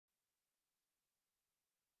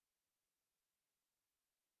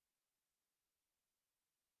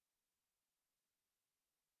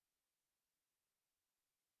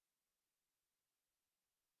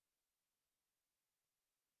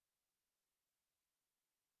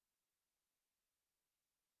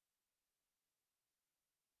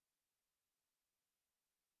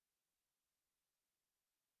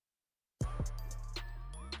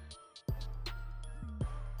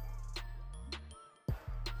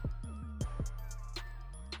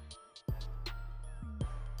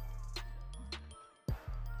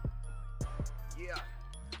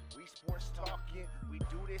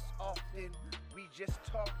this often. We just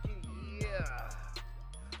talking, yeah.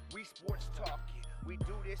 We sports talking. We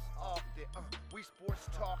do this often. We sports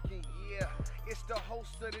talking, yeah. It's the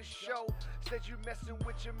host of the show. Said you messing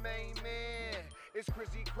with your main man. It's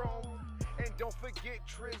C.H.R.O.M.E. And don't forget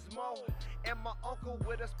TYSON. And my uncle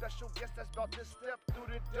with a special guest that's about to step through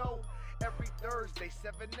the door. Every Thursday,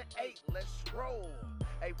 7 to 8, let's roll.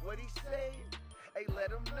 Hey, what he say? Hey, let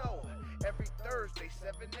him know. Every Thursday,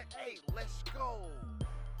 7 to 8, let's go.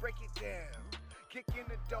 Break it down. Kick in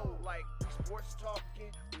the dough like we sports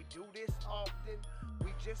talking. We do this often.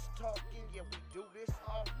 We just talking. Yeah, we do this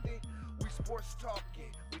often. We sports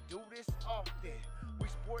talking. We do this often. We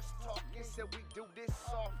sports talking. Said we do this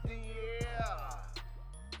often. Yeah.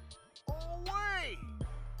 Oh, wait.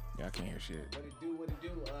 Yeah, I can't hear shit. What it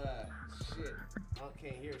do? Shit. I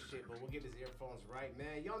can't hear shit, but we'll get his earphones right,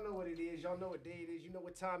 man. Y'all know what it is. Y'all know what day it is. You know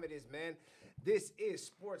what time it is, man. This is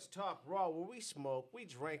Sports Talk Raw, where we smoke, we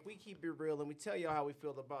drink, we keep it real, and we tell y'all how we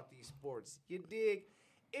feel about these sports. You dig?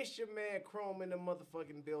 It's your man C.H.R.O.M.E in the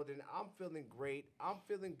motherfucking building. I'm feeling great. I'm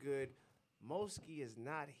feeling good. Moski is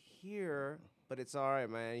not here, but it's all right,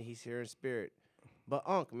 man. He's here in spirit. But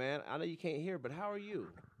Unc, man, I know you can't hear, but how are you?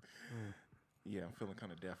 Yeah, I'm feeling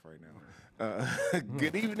kind of deaf right now.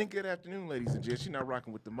 Good evening, good afternoon, ladies and gents. You're not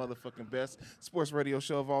rocking with the motherfucking best sports radio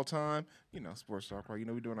show of all time. You know, Sports Talk, right? You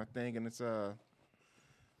know, we're doing our thing, and it's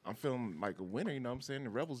I'm feeling like a winner. You know what I'm saying?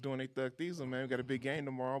 The Rebels doing their Thug Thiesel, man. We got a big game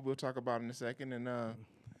tomorrow. We'll talk about it in a second, and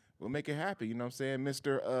we'll make it happen. You know what I'm saying,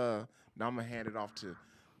 Mister? Now I'm gonna hand it off to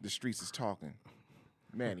the streets is talking.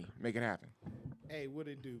 Manny, make it happen. Hey, what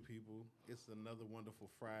it do, people? It's another wonderful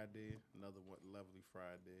Friday, another lovely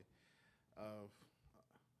Friday.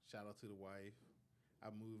 Shout out to the wife. I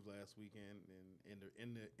moved last weekend and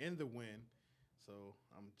in the win, so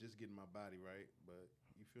I'm just getting my body right. But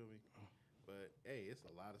you feel me? But hey, it's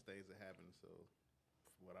a lot of things that happen. So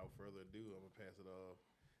without further ado, I'm gonna pass it off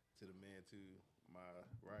to the man to my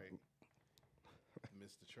right,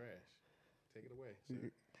 Mr. Trash. Take it away,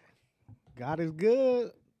 sir. God is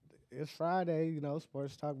good. It's Friday, you know,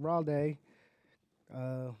 Sports Talk Raw Day.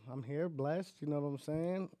 I'm here, blessed, you know what I'm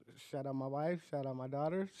saying? Shout out my wife, shout out my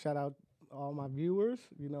daughter, shout out all my viewers,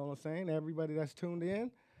 you know what I'm saying? Everybody that's tuned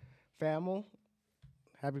in, family.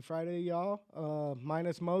 Happy Friday, y'all.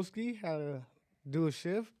 Minus Moski, had to do a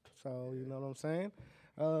shift, so you know what I'm saying?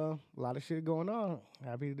 A lot of shit going on.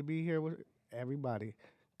 Happy to be here with everybody.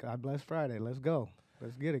 God bless Friday. Let's go.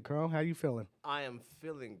 Let's get it, Chrome. How you feeling? I am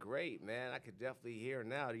feeling great, man. I could definitely hear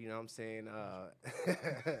now, you know what I'm saying?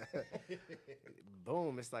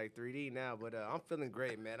 Boom, it's like 3D now, but I'm feeling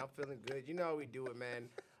great, man. I'm feeling good. You know how we do it, man.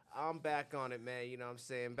 I'm back on it, man. You know what I'm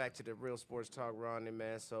saying? Back to the real Sports Talk running,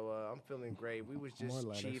 man. So I'm feeling great. We was just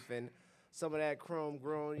chiefing some of that chrome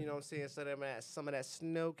grown, you know what I'm saying? Some of that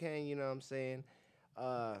snow cane, you know what I'm saying?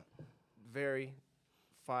 Very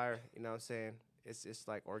fire, you know what I'm saying? It's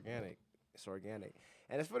like organic. It's organic.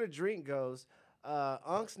 And as for the drink goes,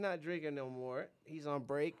 Unc's not drinking no more. He's on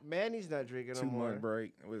break. Manny's not drinking no more. 2-month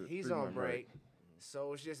break. He's on break.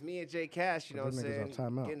 So it's just me and Jay Cash, you know what I'm saying,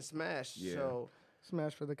 getting smashed. Yeah. So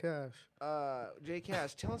Smash for the cash. Jay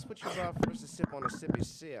Cash, tell us what you brought for us to sip on a sippy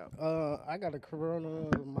sip. I got a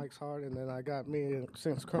Corona, Mike's Hard, and then I got me,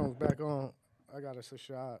 since Chrome's back on, I got us a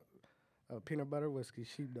shot of peanut butter whiskey,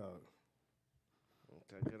 sheepdog.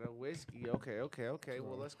 Good old whiskey. Okay.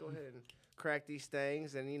 Well, let's go ahead and crack these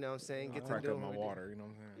things and, you know what I'm saying, get to Crack up doing my what we water, you know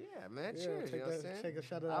what I'm saying? do. Yeah, man, cheers, you know what I'm saying? Take a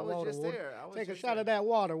shot of that I was water, just Woody. there. Take a shot of that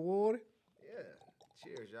water, Woody. Yeah.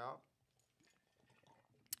 Cheers, y'all.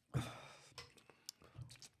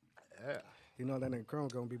 Yeah. You know that nigga Chrome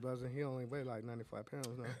gonna be buzzing. He only weigh like 95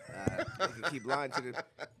 pounds now. You can keep lying to the...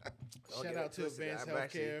 Shout out to Advanced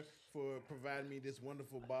Healthcare for providing me this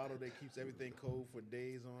wonderful bottle that keeps everything cold for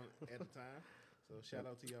days on at a time. So shout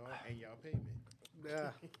out to y'all and y'all payment. Yeah.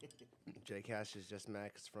 Jay Cash is just mad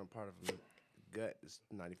because front part of his gut is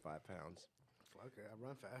 95 pounds. Okay, I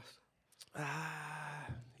run fast.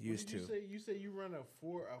 Used to. You say you run a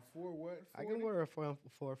four what? 40? I can wear a 4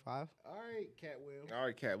 or 5. All right, Cat Williams. All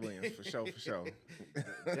right, Cat Williams, for sure.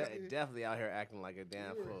 Definitely out here acting like a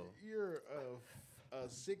damn fool. You're a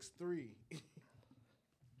 6'3".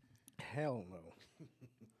 Hell no.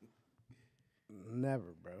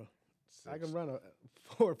 Never, bro. I can run a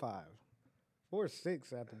 4 or 5. 4 or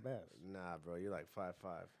 6 at the best. Nah, bro, you're like 5'5".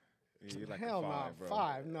 Yeah, you're like Hell a 5, no, bro.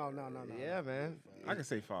 5. No. Yeah, man. I can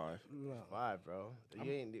say 5. No. 5, bro.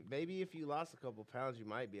 You ain't, maybe if you lost a couple pounds, you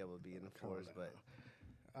might be able to be in the 4s, but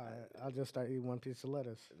I'll just start eating one piece of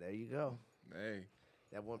lettuce. there you go. Hey.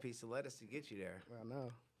 That one piece of lettuce to get you there. I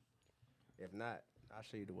know. If not, I'll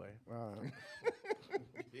show you the way.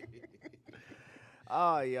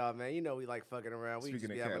 Oh, y'all, man. You know we like fucking around. We Speaking just of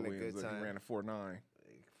be Cat having a Williams, good look, he time. ran a 4.9.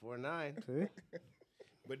 4-9. See?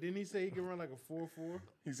 But didn't he say he could run like a 4.4?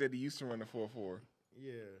 He said he used to run a 4.4.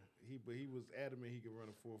 Yeah, he was adamant he could run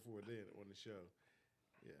a 4.4 then on the show.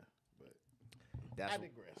 Yeah, but That's I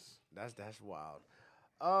digress. That's wild.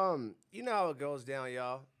 You know how it goes down,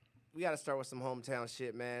 y'all. We got to start with some hometown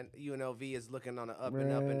shit, man. UNLV is looking on the up and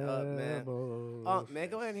up and up, man. Rebels. Man,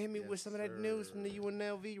 go ahead and hit me Yes, with some of that news sir. from the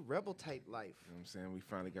UNLV rebel type life. You know what I'm saying? We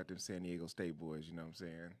finally got them San Diego State boys, you know what I'm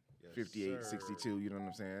saying? Yes, 58-62, you know what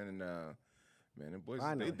I'm saying? And man, them boys,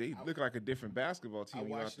 I know. they look like a different basketball I team.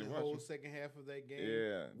 You out watched the there whole watching. second half of that game.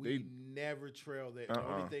 Yeah, we never trailed that. The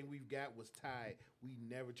only thing we've got was tied. We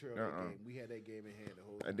never trailed that game. We had that game in hand the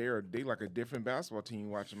whole time. They like a different basketball team. You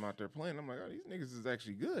watch them out there playing. I'm like, oh, these niggas is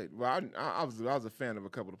actually good. Well, I was a fan of a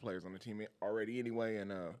couple of players on the team already anyway,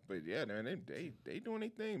 and but yeah, man, they doing their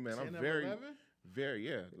thing, man. 10 I'm of very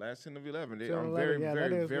 11? last 10 of 11. 10 of I'm 11, yeah,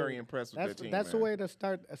 that is very good. impressed with that team. That's the man. way to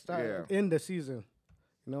start Yeah. in the season.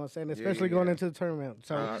 You know what I'm saying? Especially going into the tournament.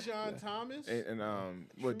 So Dijon Thomas.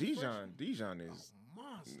 Well, True Dijon is.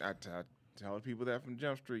 monster. I tell people that from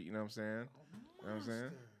Jump Street. You know what I'm saying? You know what I'm saying?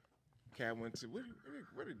 Cat went to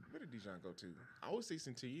where did Dijon go to? I always say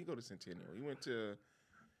Centennial. You go to Centennial. He went to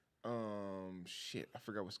I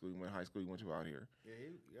forgot what school he went. High school he went to out here. Yeah,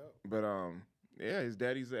 yep. But yeah, his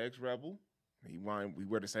daddy's an ex-rebel. We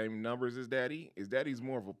wear the same numbers as daddy. His daddy's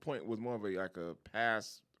more of a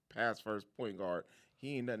pass first point guard.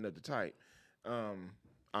 He ain't nothing up the tight.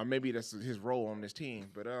 Maybe that's his role on this team.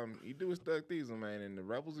 But he do his thug thieving, man. And the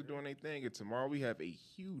Rebels are doing their thing. And tomorrow we have a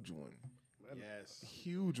huge one. Yes.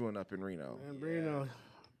 Huge one up in Reno. and Bruno,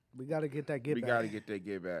 we got to get that get We back. got to get that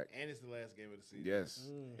get back. And it's the last game of the season. Yes.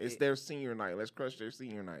 It's their senior night. Let's crush their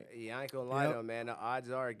senior night. Yeah, I ain't gonna lie Yep. though, man. The odds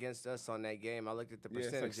are against us on that game. I looked at the Yeah, it's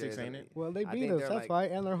percentages. like 6, ain't it? Well, they I beat think us. they're That's like- why,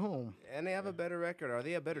 and they're home. And they have a better record. Are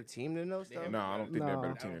they a better team than those though? have- No, I don't think they're a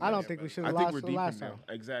better team. than I us. don't think we should I have think lost we're the deep last in time.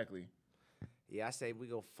 there. Exactly. Yeah, I say we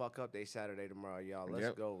go fuck up they Saturday tomorrow, y'all. Let's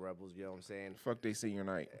Yep. go, Rebels. You know what I'm saying? Fuck they senior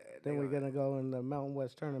night. Then we're gonna go in the Mountain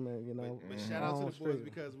West tournament. You know, But shout out to on the boys street.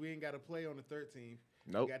 because we ain't got to play on the 13th.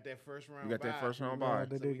 Nope. We got that first round. We got that bye. first round Yeah, bye.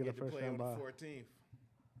 they So did we get a get to first play round on the bye. 14th.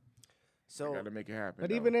 So Got to make it happen. But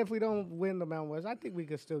though. even if we don't win the Mountain West, I think we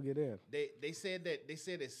could still get in. They said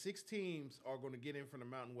that 6 teams are going to get in from the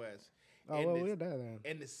Mountain West. Oh And well, the- we're there then.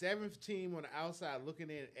 And the 7th team on the outside looking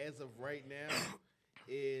in as of right now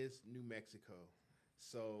is New Mexico.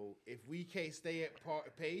 So if we can't stay at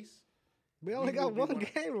pace, We only we got will be one one-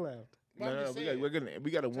 game left. well, I'm No, just we saying.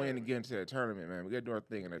 got to win to get into that tournament, man. We got to do our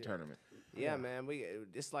thing in that tournament. yeah, man,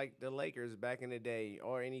 it's like the Lakers back in the day,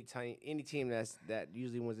 or any team that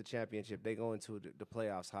usually wins the championship. They go into the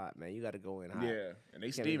playoffs hot, man. You got to go in hot. Yeah, and they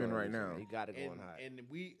You can't steaming go right in now. losing. You got to go in hot. And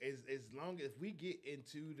we as long as we get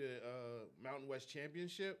into the Mountain West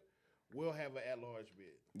Championship, we'll have an at-large bid.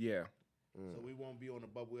 Yeah, So we won't be on the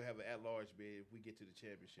bubble. We'll have an at-large bid if we get to the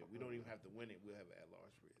championship. We don't even have to win it. We'll have an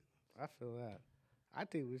at-large bid. I feel that. I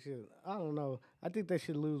think we should. I don't know. I think they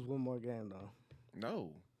should lose one more game though.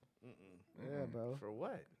 no. Yeah, bro. For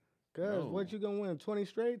what? Cause No. what you gonna win 20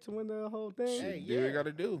 straight to win the whole thing? Hey, Do what you yeah. got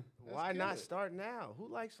to do. Why kill not it. start now? Who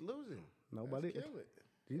likes losing? Nobody. Let's kill it.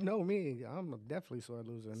 You know me. I'm definitely sore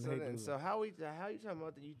loser. So, so how you talking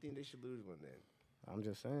about that? You think they should lose one then? I'm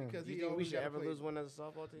just saying. Because You he think we always should gotta ever play. lose one as a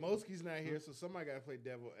softball team? Moski's not here, so somebody got to play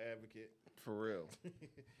devil advocate. For real.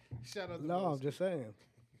 Shout out to No, I'm Moski. just saying.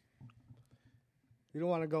 You don't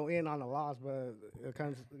want to go in on a loss, but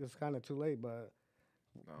it's kind of too late. But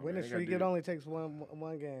No, winning man, they gotta streak, do it only takes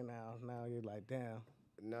one game now. Now you're like, damn.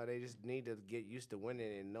 No, they just need to get used to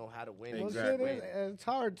winning and know how to win. Well, Exactly. shit, it's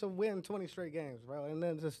hard to win 20 straight games, bro. And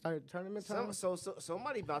then to start tournament time. So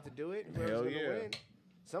somebody about to do it. Whoever's Hell gonna yeah. win.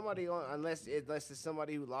 Somebody unless it's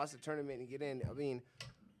somebody who lost the tournament and get in. I mean,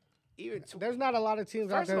 even There's not a lot of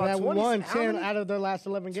teams out First there of all, that 20 won how 10 many- out of their last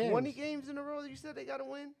 11 games. 20 games in a row that you said they got to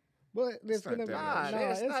win. But it's not gonna be that much. nah,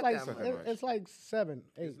 Nah, it's it's not like that much. it's like 7,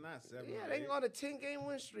 8. It's not 7. Yeah, or they 8. can go on a 10-game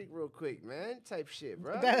win streak real quick, man. Type shit,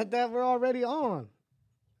 bro. That we're already on.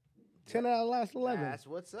 10 out of the last 11. That's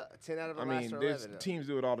what's up. 10 out of the I last mean, 11. there's teams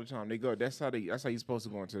do it all the time. They go. That's how you're supposed to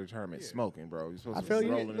go into the tournament smoking, bro. You're supposed I to feel be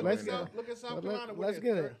you. rolling in Let's there. Look at South Let- Carolina. let's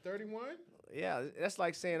get it. 31. Yeah, that's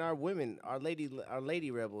like saying our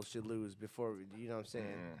lady rebels should lose before. You know what I'm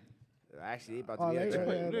saying? Actually, they about to Oh, be. they- at They the-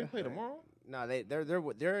 play, they play tomorrow. No,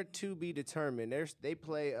 they're to be determined. They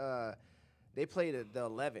play the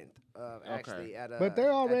 11th actually at But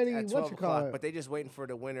they're already- at what 12 you call o'clock. it? But they just waiting for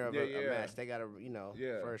the winner of Yeah, a yeah. match. They got a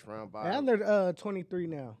Yeah. first round bye. And they're 23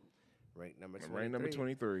 now. Ranked number 23. Rank number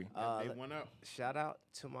 23. They went up. Shout out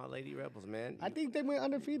to my lady rebels, man. I think they went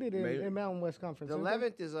undefeated Maybe. in Mountain West Conference. the didn't they?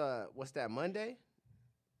 11th is what's that, Monday?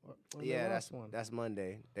 Or Yeah, the that's last one. that's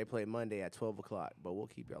Monday. They play Monday at 12 o'clock, but we'll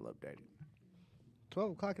keep y'all updated.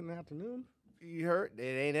 12 o'clock in the afternoon. You heard? It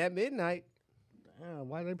ain't at midnight. Damn,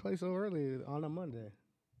 why they play so early on a Monday?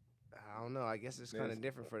 I don't know. I guess it's kind of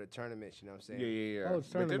different for the tournaments. You know what I'm saying? Yeah. Oh, it's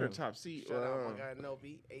But they're the tournament. top seed. Shout out my guy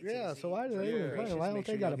Nobi. Yeah, so why do they even play? Why don't Make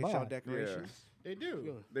they sure got y'all a get y'all bye? decorations. They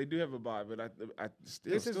do. They do have a bye, but I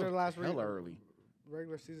still This is their last hella regular- early.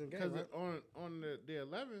 Regular season game, Because right? on the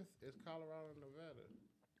 11th is Colorado and Nevada.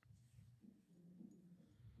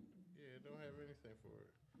 Yeah, don't have anything for it.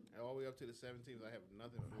 And all the way up to the 17th, I have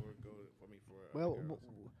nothing for it. Well, girls.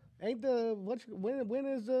 ain't the when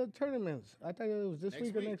is the tournaments? I thought it was this Next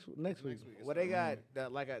week or week. next week. What they got?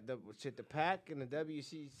 The PAC and the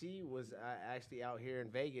WCC was actually out here in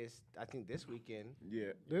Vegas. I think this weekend.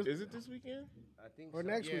 Yeah. This- Is it this weekend? I think Or so.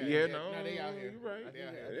 next Yeah, week. Yeah, no, they out here. You're right. They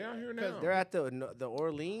out here. They out here Because now. they're at the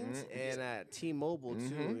Orleans and at T-Mobile too.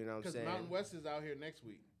 Mhm. You know what I'm Because saying? Mountain West is out here next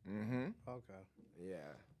week. Mm-hmm. Okay, Yeah.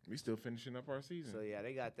 We still finishing up our season. So yeah,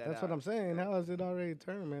 they got that. that's what out. I'm saying. How is it already a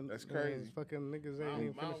tournament? That's and crazy. these fucking niggas ain't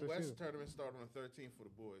even finished Mountain the West season. tournament start on the 13th for the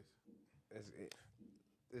boys.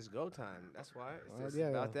 It's go time. That's why. It's yeah.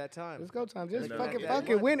 about that time. Let's go time. Just No, fucking that fuck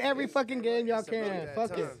it. month. Win every It's- fucking game y'all it's about can. that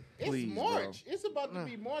Fuck it. time. Please, It's bro. March. It's about to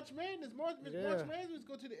be March Madness. March Yeah. Madness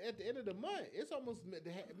go to at the end of the month. It's almost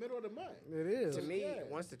middle of the month. It is. To me, Yeah.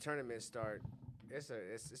 once the tournaments start,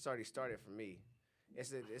 it's already started for me. It's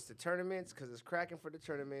the tournaments because it's cracking for the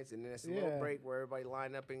tournaments, and then it's a little Yeah. break where everybody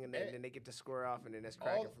line up and then they get to square off, and then it's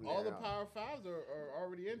cracking from there. All the out. Power Fives are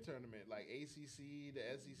already in tournament, like ACC, the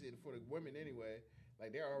SEC, for the women anyway.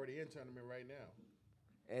 Like they're already in tournament right now.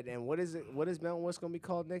 And what is it? What is Mountain West gonna be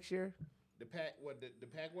called next year? The Pac West? The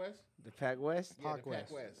Pac West. Yeah, Pac the West.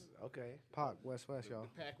 Pac West. Okay. Pac West, y'all.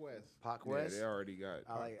 The Pac West. Pac Yeah, West. they already got.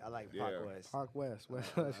 I like Yeah. Pac West. Pac West, I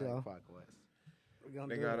West, like y'all. Pac West. We gonna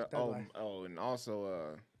They do got it a that way. and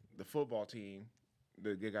also the football team.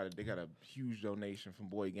 They got a huge donation from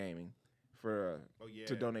Boy Gaming for Oh yeah.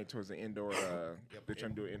 to donate towards the indoor. They're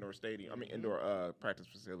trying to do an indoor stadium. I mean indoor practice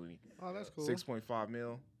facility. Oh, that's cool. 6.5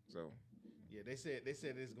 mil. So Yeah, they said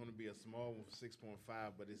it's going to be a small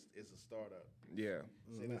 6.5, but it's a startup. yeah.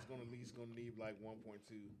 Said it's going to need like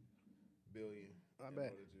 1.2 billion. I in bet.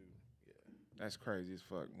 order to- yeah. That's crazy as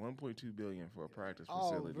fuck. 1.2 billion for a practice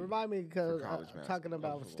Oh, facility. remind me because college talking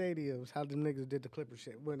about basketball. stadiums, how them niggas did the Clipper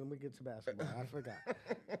shit. When we get to basketball, I forgot.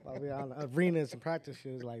 While we on arenas and practice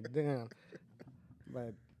shit, like damn.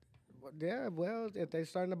 But yeah, well, if they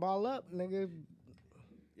starting to ball up, nigga,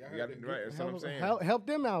 Y'all You got heard it the- right. That's what I'm saying. help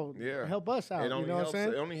them out. Yeah. Help us out. It You only know what I'm helps.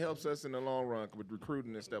 saying? It only helps us in the long run with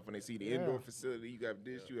recruiting and stuff. When they see the Yeah. indoor facility, you have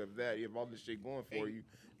this, you have that, you have all this shit going for you.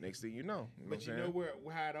 Next thing you know, But you know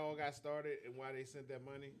how it all got started and why they sent that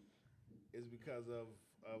money is because of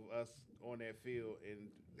us on that field and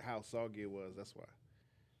how soggy it was. That's why.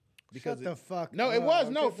 Shut the fuck No, up. it was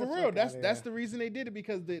no Get the for fuck real. outta That's here. the reason they did it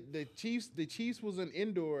because the Chiefs was an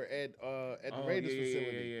indoor at the Raiders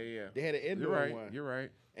facility. Yeah. They had an indoor You're right. one. You're right.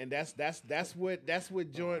 And that's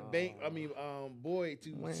what joint bank. I mean, Boyd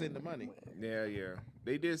to send the money. Yeah.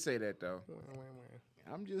 They did say that though.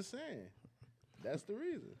 I'm just saying, that's the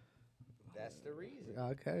reason. That's the reason.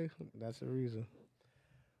 Okay, that's the reason.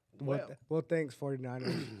 Well, Well, thanks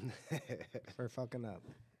 49ers for fucking up.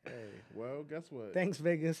 Hey, well, guess what? Thanks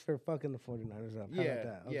Vegas for fucking the 49ers up. How Yeah,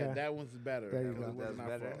 about that? yeah, Okay. that one's better. There you That go. one wasn't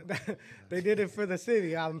That's our better. fault. They did it for the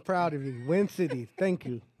city. I'm proud of you. Win City. Thank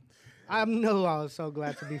you. I know I was so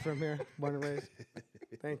glad to be from here, born and raised.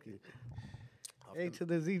 Thank you. A to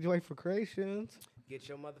the Z Joy for Creations. Get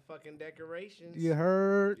your motherfucking decorations. You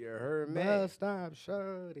heard? You heard me. Bus stop,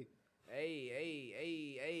 shorty.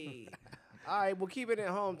 Hey. All right, we'll keep it in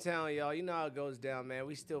hometown, y'all. You know how it goes down, man.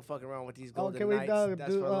 We still fucking around with these Oh, Golden can we Knights.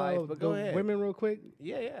 That's do for life. But go the ahead. women real quick?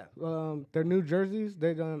 Yeah. Their new jerseys.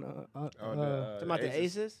 They done. Talking about the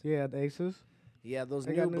Aces? Yeah, the Aces. Yeah, those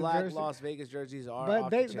They new got new black jerseys. Las Vegas jerseys are But off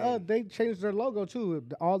the chain. they changed their logo too.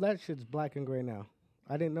 All that shit's black and gray now.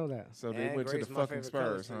 I didn't know that. So they And went to gray's the my fucking favorite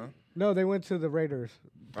color, Spurs, too. huh? No, they went to the Raiders.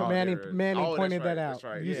 Oh, Manny there it is. Manny Oh, pointed that's right, that out. that's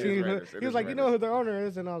right. You Yeah, see, it is he Raiders. It was is like, you know Raiders. who the owner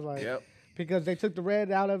is, and I was like, Yep. because they took the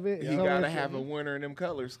red out of it. You so gotta it's- have a winner in them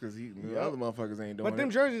colors because the other motherfuckers ain't doing But them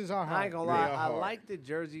it. jerseys are I hard. ain't gonna They lie, are I hard. like the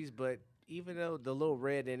jerseys, but even though the little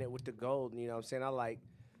red in it with the gold, you know what I'm saying, I like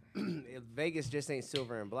Vegas just ain't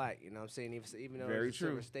silver and black, you know what I'm saying, even though Very it's a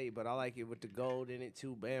silver true. state, but I like it with the gold in it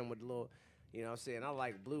too, bam, with the little, you know what I'm saying, I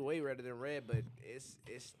like blue way rather than red, but it's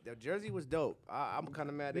the jersey was dope. I'm kind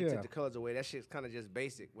of mad they Yeah. took the colors away. That shit's kind of just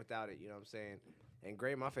basic without it, you know what I'm saying, and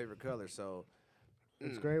gray my favorite color, so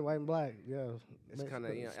It's gray, white, and black. Yeah, it's kind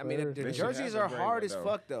of, you know, I Spurs, mean, the They should jerseys have a are gray hard one, as though.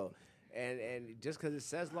 fuck though. And just because it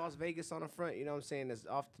says Las Vegas on the front, you know what I'm saying, it's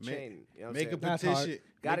off the chain. You know what I'm Make a saying? That's hard. petition.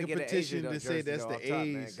 Gotta Make get a an petition Asia to say jersey that's though the off top,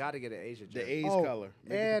 man. A's. Gotta get an Asia jersey. The A's Oh, color.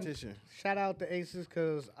 Make a and petition. shout out the Aces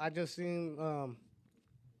because I just seen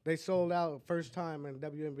they sold out first time in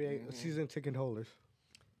WNBA season ticket holders.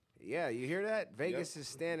 Yeah, you hear that? Vegas is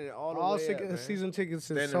standing all the All way up, man. season tickets is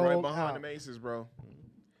Standing sold right behind out. them Aces, bro.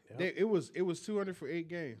 It was 200 for 8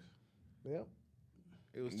 games. Yep.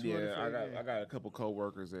 It was 200 Yeah, for 8 games. I got a couple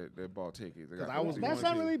coworkers that bought tickets. They got I was $51 That's not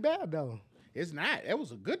tickets. really bad though. It's not. That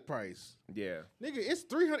was a good price. Yeah. Nigga, it's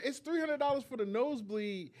 $300 for the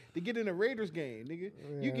nosebleed to get in a Raiders game, nigga.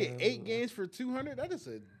 You get 8 games for $200. That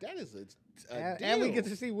is a deal. And we get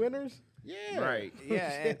to see winners. Yeah. Right.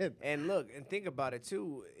 Yeah, Shit. and look, and think about it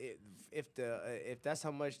too. If that's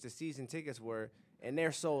how much the season tickets were, and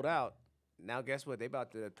they're sold out, now guess what?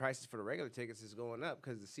 The prices for the regular tickets is going up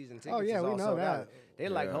because the season tickets yeah, is we all know sold that. out. They're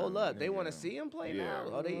like, Yeah, hold up, they want to nigga. see him play Yeah. now.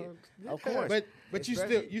 Oh, they, Yeah. of course. But you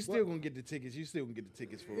still gonna get the tickets. You still gonna get the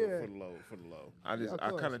tickets for Yeah. the low. I of I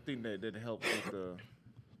course. kind of think that helps with the.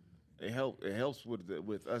 It helps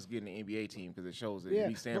with us getting the NBA team because it shows that Yeah,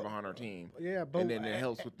 we stand but- behind our team. Yeah, but And then it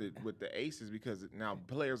helps with the Aces because now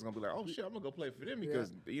players gonna be like, oh shit, I'm gonna go play for them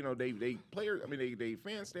because you know they players. I mean they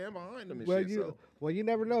fans stand behind them and well, shit. you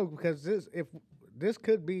never know because this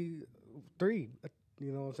could be 3.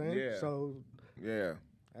 You know what I'm saying? Yeah. So Yeah.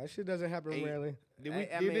 that shit doesn't happen Hey, rarely. Did I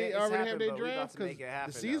they mean, it's already have happened, their but we about draft? to Because make it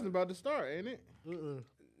happen, the season though. about to start, ain't it?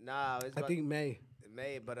 nah, it's I think May.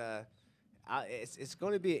 May, but it's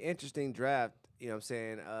going to be an interesting draft. You know what I'm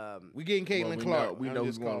saying? We getting Caitlin Well, Clark. we I'm know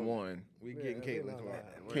who's just going calling. one. We Yeah, getting we Caitlin know Clark.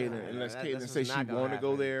 that. Caitlin, unless That's Caitlin what's says she not gonna want to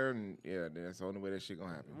go happen. there, and yeah, that's the only way that shit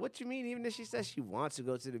gonna happen. What you mean? Even if she says she wants to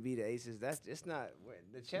go to the Aces, that's just not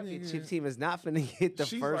the championship team is not finna get the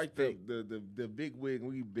She's first like pick. the big wig,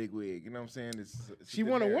 we big wig. You know what I'm saying? It's She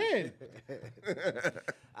want to win,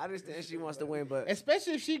 I understand she wants to win, but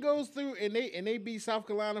especially if she goes through and they beat South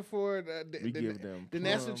Carolina for We give them the plum,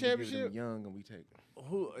 national we give them championship. young, and we take.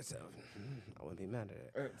 who? So, I wouldn't be mad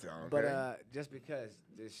at that. Okay. But just because,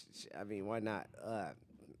 I mean, why not?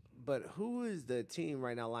 But who is the team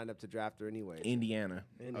right now lined up to draft her anyway? Indiana.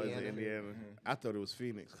 Oh, is it Indiana? I thought it was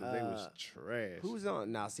Phoenix because they was trash. Who's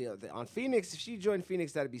on now? See, on Phoenix, if she joined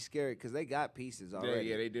Phoenix, that'd be scary because they got pieces already.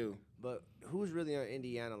 Yeah, they do. But who's really on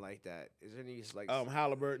Indiana like that? Is there any like?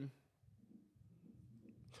 Halliburton.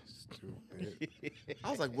 I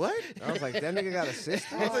was like, what? I was like, that nigga got a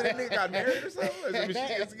sister. I was like, that nigga got married or something? Is it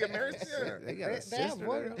she has to get married? Yeah. They got a They have sister.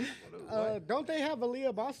 one. there? Don't they have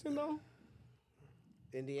Aaliyah Boston though?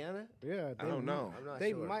 Indiana? Yeah, I don't know. I'm not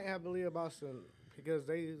They sure. might have Aaliyah Boston because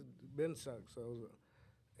they been sucked. So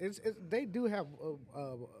it's they do have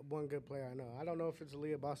one good player. I know. I don't know if it's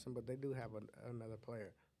Aaliyah Boston, but they do have another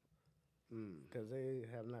player because they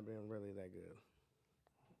have not been really that good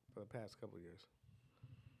for the past couple of years.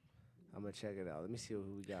 I'm gonna check it out. Let me see who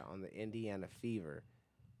we got on the Indiana Fever.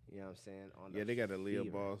 You know what I'm saying? On Yeah, they got Aaliyah Fever.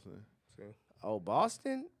 Boston. See, Oh,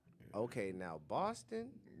 Boston. Okay, now Boston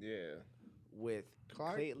Yeah. with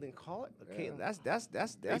Clark? Caitlin Clark. Yeah. That's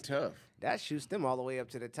They tough. that shoots them all the way up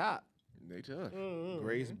to the top They tough.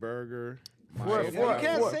 Grace Berger. For- Maya for- you Moore.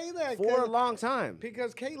 can't for- say that for a 'cause- long time.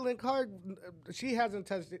 because Caitlin Clark, she hasn't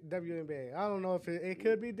touched the WNBA. I don't know if it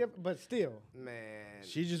could be different, but still. Man,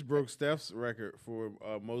 She just broke Steph's record for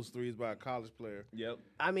most threes by a college player. Yep.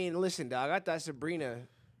 I mean, listen, dog. I thought Sabrina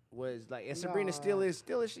was like, and Sabrina Nah. still is.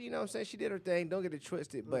 You know what I'm saying? She did her thing. Don't get it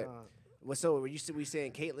twisted. But Nah. so were you we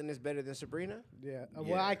saying Caitlin is better than Sabrina? Yeah. Yeah.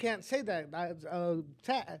 Well, I can't say that.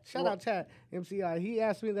 Shout out Tat MCI. He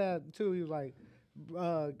asked me that too. He was like,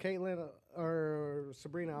 Caitlin or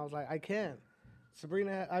Sabrina. I was like, I can't.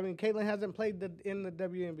 Caitlin hasn't played in the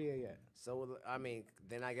WNBA yet. So I mean,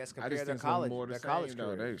 then I guess I compare just their think college, more the their same, college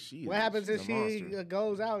though. career. What happens if she's a she monster.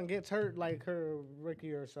 goes out and gets hurt like her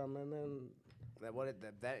rookie or something, and then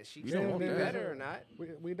That she We don't can want be that. better or not?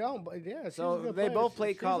 we don't? But yeah, she's a So good they player. both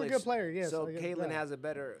played She's college. a good player. Yes. So I get Caitlin that. has a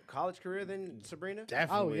better college career than Sabrina. Oh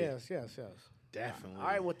Definitely. yes. Definitely. All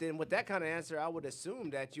right. Well, then with that kind of answer, I would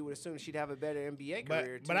assume that you would assume she'd have a better NBA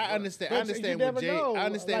career. But too. I understand. I But understand you with never Jay. know. I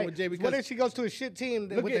understand Like, with Jay what because if she goes to a shit team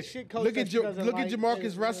look with at a shit coach? look that at she doesn't look like, at Jamarcus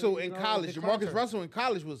and, Russell in you know, college. the Jamarcus contract. Russell in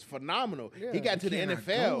college was phenomenal. Yeah. He got to the Cannot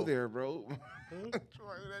go NFL. there, bro. That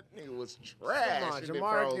nigga was trash. Come on, in the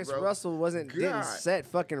Jamarcus pros, bro. Russell didn't God. set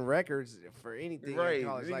fucking records for anything Right. in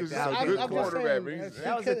college He like was that. a I'm good just quarterback, saying, but he's- she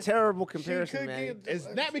That was a could- terrible she comparison, could man. get- It's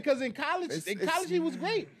not because in college, It's- he was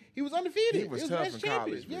great. He was undefeated. He was He tough national in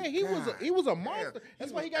college, champion. but Yeah, he was a monster. Man,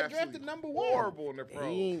 That's he why he was got drafted absolutely number one. Horrible in the pros.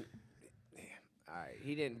 He ain't. All right,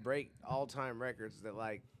 he didn't break all-time records that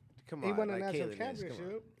like. Come on, He won a like national Caitlin is, come on.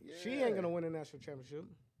 championship. She ain't gonna win a national championship.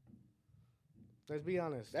 Let's be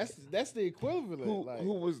honest. That's the equivalent.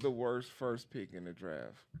 Who was the worst first pick in the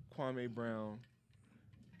draft? Kwame Brown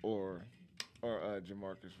or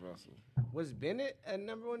Jamarcus Russell? Was Bennett a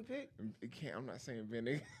number 1 pick? I'm not saying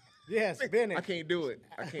Bennett. Yes, Bennett. I can't do it.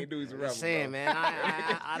 He's a rebel. Just saying, man.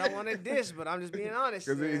 I don't want to diss, but I'm just being honest.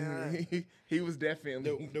 Because he was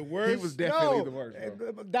definitely the worst. He was definitely the worst.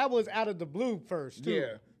 Bro. That was out of the blue first, too. Yeah,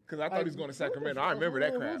 because I thought he was going to Sacramento. I remember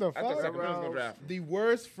that crap. the I thought fuck? Sacramento was going to draft him. The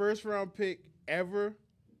worst first round pick ever,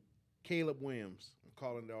 Caleb Williams. I'm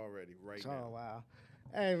calling it already right now. Oh, wow.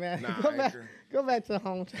 Hey, man, Nah, go back to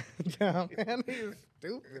hometown, man. He was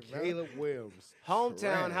stupid, bro. Caleb Williams. Hometown,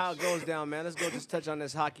 Trash. how it goes down, man. Let's go just touch on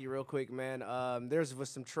this hockey real quick, man. There's was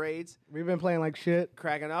some trades We've been playing like shit.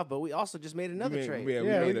 cracking off, but we also just made another trade. Yeah,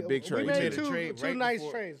 we made a big trade. We made too. two nice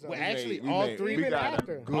trades, though. Well, We actually, we all made- three. we Even got a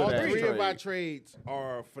after. good All ass three of our trade. trades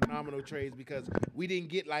are phenomenal trades because we didn't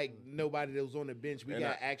get like nobody that was on the bench. We And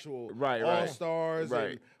got I- actual right. all stars Right.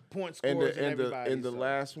 and point And scorers the, and everybody. and the so.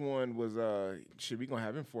 last one was we gonna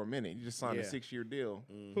have him for a minute. He just signed a Yeah. 6-year deal.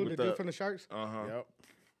 Who the dude from the Sharks? Yep.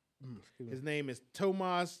 Excuse me. His name is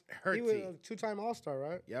Tomas He was Herty. a 2-time All-Star,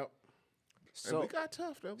 right? Yep. And So we got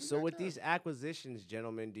tough though. So with these acquisitions,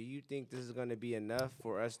 gentlemen, do you think this is going to be enough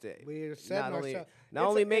for us to We're setting not only ourselves- not it's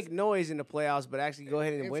only a- make it's- noise in the playoffs, but actually go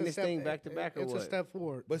ahead and It's win a this step- thing back to back, or It's what? a step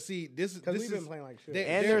forward. But see, this Because is we've been playing like shit. And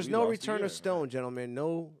Yeah, there's we no lost return the of year. Stone, gentlemen.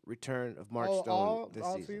 No return of Mark Stone all this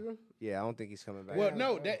all season. Yeah, I don't think he's coming back. well,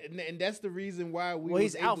 no, and that's the reason why we. Well,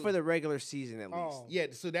 was he's out able- for the regular season at least. Oh. Yeah,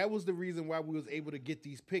 so that was the reason why we was able to get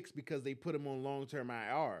these picks because they put him on long-term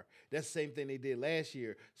IR. That's the same thing they did last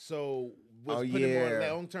year. So was put him on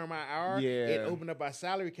yeah. long-term IR. Yeah. It opened up our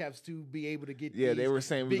salary caps to be able to get. Yeah, they these were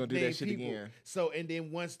saying we was big gonna do that name shit people. again. So and then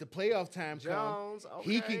once the playoff time Jones, comes,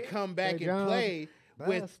 he can okay. come back Hey, and Jones, play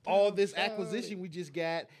with best all of this Charlie. acquisition we just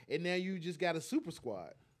got, and now you just got a super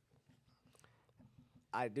squad.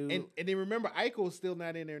 I do. And then remember, Eichel's still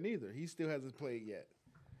not in there neither. He still hasn't played yet.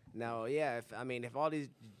 Now, yeah, if all these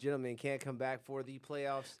gentlemen can't come back for the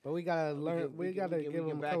playoffs, But we gotta learn. can- we We can- gotta we can- give we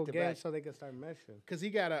can them a back couple to games back. so they can start meshing. Cause he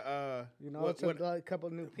got a You know, what- it's a couple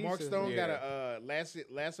new pieces. Mark Stone Yeah. got a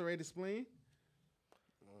lacerated spleen.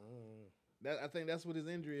 I think that's what his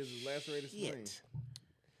injury is lacerated spleen. shit,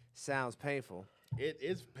 sounds painful. It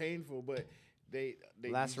is painful, but they you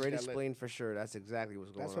just Lacerated gotta let- spleen for sure. That's exactly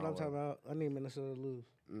what's going That's on. what I'm with talking him. about. I need Minnesota to lose.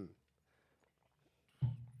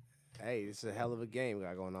 Hey, it's a hell of a game we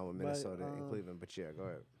got going on with But, Minnesota and Cleveland. But yeah, go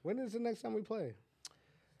ahead. When is the next time we play?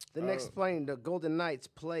 The next playing, the Golden Knights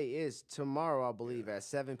play is tomorrow, I believe, at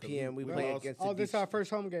 7 p.m. We play lost- against Oh, the this is our first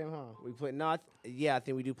home game, huh? We play I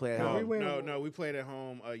think we do play at No, home. we win. No, we played at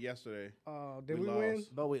home yesterday. Did We we win?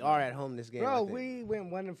 lost. But we are at home this game. I Bro, think. we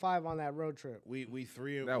went 1-5 on that road trip, We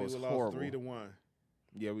three. That we was lost horrible. 3-1.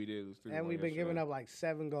 Yeah, we did. It was 3-1 and we've been giving yesterday. up like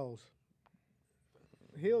 7 goals.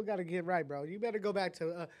 He'll got to get right, bro. You better go back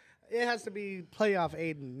to. It has to be playoff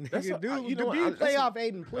Aiden. That's You what- do you know what, be that's playoff what-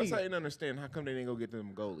 Aiden, please. That's how I didn't understand. How come they didn't go get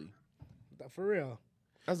them goalie? For real.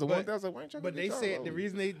 That's the But- one. That was like, why ain't y'all But go they get y'all said the goalie?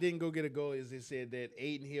 reason they didn't go get a goal is they said that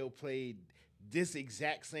Aiden Hill played this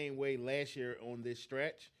exact same way last year on this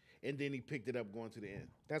stretch, and then he picked it up going to the end.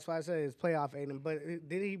 That's why I say it's playoff Aiden. But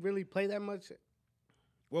did he really play that much?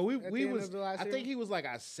 Well, we the end was. of the last I think year? he was like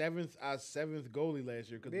our seventh goalie last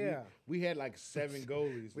year because Yeah. we had like 7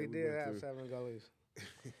 goalies. We that did went have through. 7 goalies.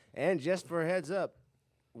 And just for a heads up,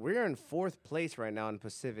 we're in 4th place right now in the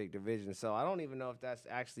Pacific Division, so I don't even know if that's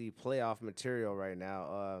actually playoff material right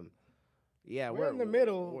now. Yeah, We're in the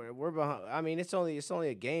middle. We're behind. I mean, it's only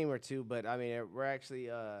a game or two, but I mean, we're actually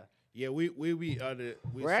Yeah,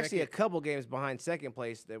 we're actually a couple games behind second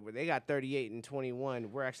place. They got 38 and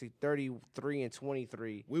 21. We're actually 33 and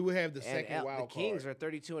 23. we would have the And second wild the Kings card. are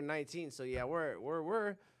 32 and 19. So yeah,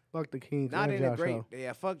 we're Fuck the Kings. not and in a Josh great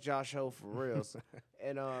Ho. fuck Josh Ho for reals.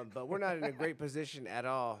 And but we're not in a great position at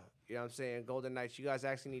all. You know what I'm saying? Golden Knights, you guys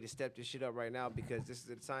actually need to step this shit up right now because this is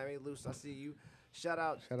the time. Hey, Luce, I see you. Shout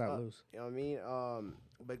out Luce. You know what I mean?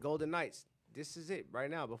 But Golden Knights, this is it right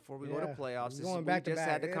now before we go to Yeah, playoffs. we're This going is, back we to just back.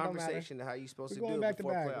 had the It don't matter. conversation of how you supposed We're to going do back it to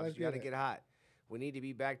before back. playoffs. Let's You got to get it. get hot. We need to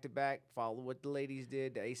be back to back. Follow what the ladies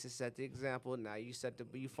did. The Aces set the example. Now you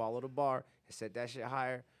follow the bar and set that shit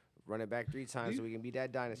higher. Run it back 3 times so we can be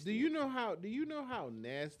that dynasty. Do you know how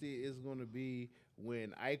nasty it's going to be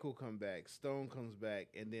when Eichel come back, Stone comes back,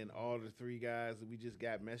 and then all the 3 guys that we just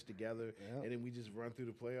got meshed together, Yep. and then we just run through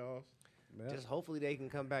the playoffs? Yeah. Just hopefully they can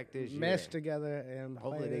come back this year. Mesh together and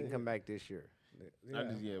Hopefully play. they can come back this year.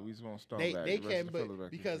 We just won't stall They that. they The rest can, of the fellas but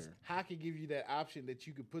back this because year. hockey give you that option that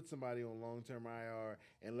you could put somebody on long-term IR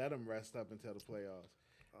and let them rest up until the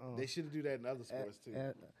playoffs. They should do that in other sports too.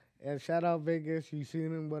 And shout out Vegas. You seen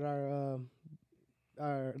him with our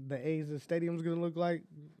the A's stadium's gonna look like?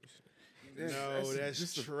 No, that's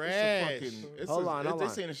just trash. Hold on. They're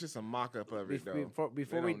saying it's just a mock-up of it, though.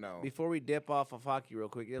 Before we dip off of hockey real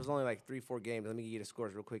quick, it was only like 3-4 games. Let me give you the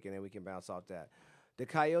scores real quick, and then we can bounce off that. The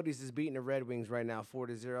Coyotes is beating the Red Wings right now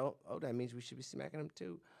 4-0. Oh, that means we should be smacking them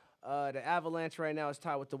too. The Avalanche right now is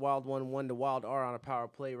tied with the Wild 1-1. The Wild are on a power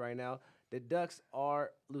play right now. The Ducks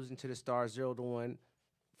are losing to the Stars 0-1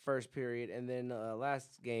 first period, and then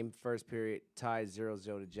last game, first period, tied 0-0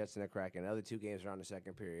 to Jets and the Kraken. The other two games are on the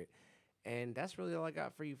second period. And that's really all I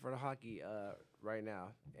got for you for the hockey right now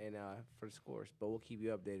and for the scores. But we'll keep you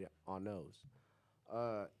updated on those.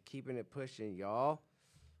 Keeping it pushing, y'all.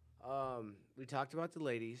 We talked about the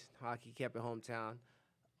ladies. Hockey kept it hometown.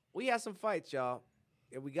 We had some fights, y'all.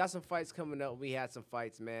 Yeah, we got some fights coming up. We had some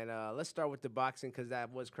fights, man. Let's start with the boxing because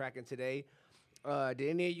that was cracking today. Did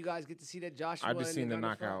any of you guys get to see that Joshua? I just seen the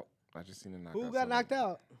knockout. Who got knocked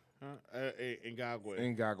out?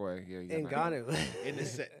 Ngagwe. Ngagwe, yeah.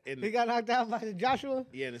 Ngannou. He got knocked out by Joshua?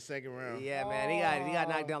 Yeah, in the second round. Yeah, man. He got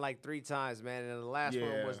knocked down like 3 times, man. And the last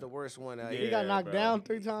one was the worst one. He got knocked down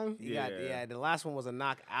 3 times? The last one was a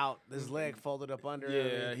knockout. His leg folded up under him.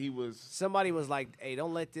 Yeah, he was. Somebody was like, "Hey,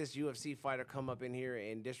 don't let this UFC fighter come up in here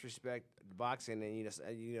and disrespect boxing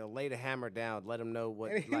and lay the hammer down. Let him know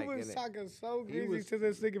what." And he was talking so greasy to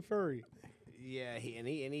this nigga Fury. Yeah,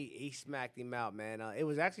 he smacked him out, man. It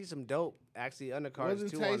was actually some dope, undercards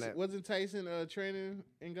too on that. Wasn't Tyson training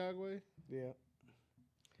Ngagwe? Yeah.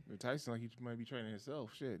 Tyson, like he might be training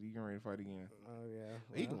himself. Shit, he getting ready to fight again. Oh yeah.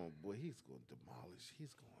 He's gonna demolish.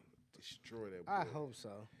 He's gonna destroy that boy. I hope so.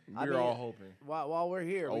 We're all hoping. While we're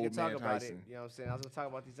here, we can talk about Tyson. it. You know what I'm saying? I was gonna talk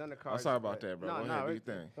about these undercards. I'm sorry about that, bro. No, Go ahead, do your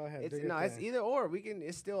thing. Go ahead. It's either or.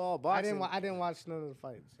 It's still all boxing. I didn't watch none of the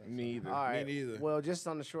fights. So. Me either. All right. Me neither. Well, just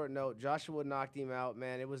on the short note, Joshua knocked him out,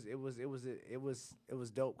 man. It was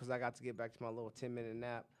dope because I got to get back to my little 10-minute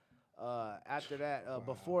nap. After that,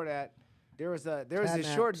 before that, there was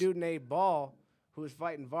this short dude named Ball who was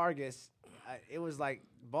fighting Vargas. It was like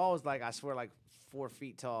Ball was like, I swear, like 4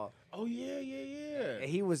 feet tall. Oh yeah. And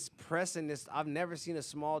he was pressing this. I've never seen a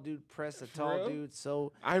small dude press a tall real? dude.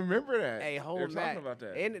 So I remember that. a whole They're match. talking about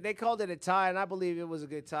that. And they called it a tie, and I believe it was a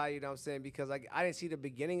good tie. You know what I'm saying? Because I didn't see the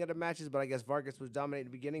beginning of the matches, but I guess Vargas was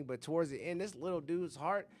dominating the beginning. But towards the end, this little dude's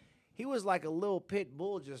heart, he was like a little pit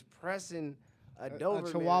bull just pressing a Doberman.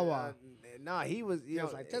 A Chihuahua. He was. He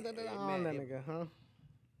was like, on that nigga, huh?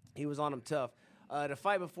 He was on him tough. The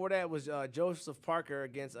fight before that was Joseph Parker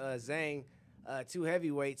against Zhang, 2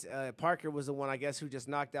 heavyweights. Parker was the one, I guess, who just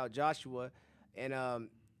knocked out Joshua. And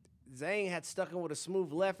Zhang had stuck him with a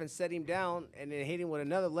smooth left and set him down, and then hit him with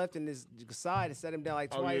another left in his side and set him down like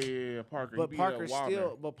twice. Yeah, Parker.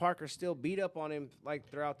 But Parker still beat up on him like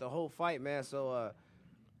throughout the whole fight, man. So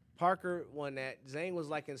Parker won that. Zhang was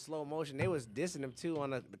like in slow motion. They was dissing him too on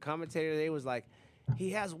the commentator. They was like,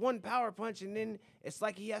 he has 1 power punch and then it's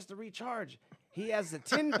like he has to recharge. He has a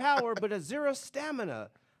 10 power but a 0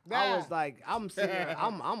 stamina. I was like, I'm sitting there,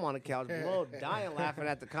 I'm on the couch below, dying laughing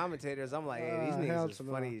at the commentators. I'm like, hey, these niggas is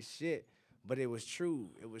funny as shit. But it was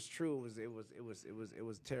true. It was true. It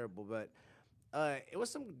was terrible. But it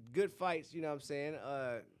was some good fights. You know what I'm saying?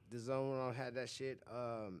 The zone had that shit.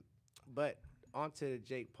 But on to the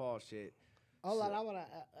Jake Paul shit. Hold on, I wanna.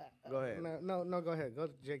 Go ahead. No, go ahead. Go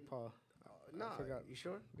to Jake Paul. No, you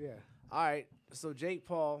sure? Yeah. All right. So Jake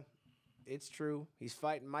Paul, it's true. He's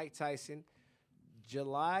fighting Mike Tyson,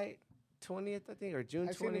 July 20th, I think, or June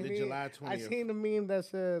 20th. July 20th. I seen the meme that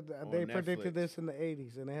said they predicted Netflix. this in the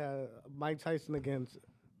 80s, and they had Mike Tyson against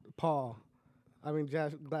Paul. I mean,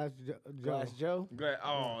 Glass Joe.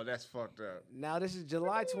 Oh, that's fucked up. Now this is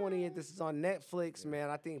July 20th. This is on Netflix, man.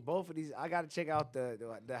 I think both of these. I got to check out the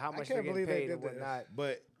how much they're getting paid and whatnot.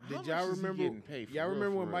 But How did y'all much is he remember? getting paid for Y'all real,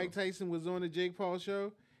 remember for when real? Mike Tyson was on the Jake Paul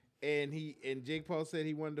show, and Jake Paul said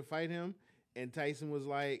he wanted to fight him, and Tyson was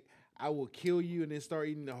like, "I will kill you," and then start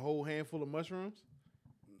eating a whole handful of mushrooms.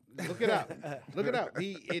 Look it up. Look it up.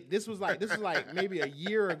 This was like maybe a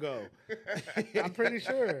year ago. I'm pretty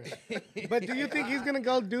sure. But do you think he's gonna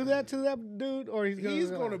go do that to that dude, or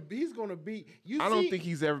he's gonna be? I don't think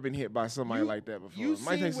he's ever been hit by somebody like that before. you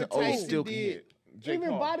Mike seen Tyson what always Tyson still can did. hit. Jake even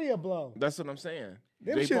Paul. body a blow? That's what I'm saying.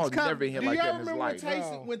 Them Jake shits Paul's come- never been hit Do like y'all that in his remember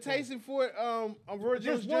life. when Tyson fought Roy Jones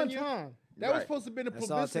Just Jr.? one time. That was Right. supposed to have been a That's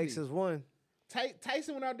publicity. all it takes is one.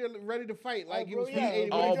 Tyson went out there ready to fight like he bro, was yeah.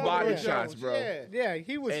 fighting All Roy body Jones. shots, bro. Yeah. Yeah,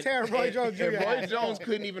 he was And- tearing Roy Jones Jr. And Roy ass. Jones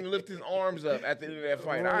couldn't even lift his arms up at the end of that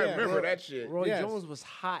fight. I remember that shit. Roy Yes. Jones was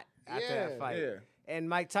hot after Yeah. that fight. Yeah. And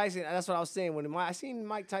Mike Tyson, that's what I was saying. When I seen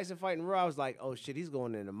Mike Tyson fighting Roy, I was like, oh shit, he's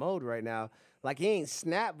going into mode right now. Like he ain't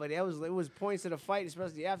snapped, but it was points to the fight,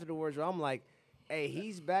 especially afterwards, where I'm like, Hey,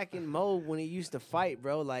 he's back in mode when he used to fight,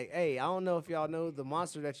 bro. Like, hey, I don't know if y'all know the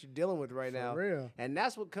monster that you're dealing with right now. For real. And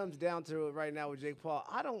that's what comes down to it right now with Jake Paul.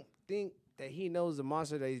 I don't think that he knows the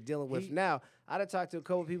monster that he's dealing with now. I'd have talked to a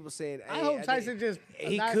couple people saying, hey, I hope Tyson just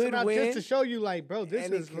he knocks could him out win. just to show you, like, bro, this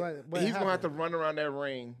And he is could- what He's gonna have to happened. run around that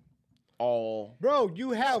ring all Bro,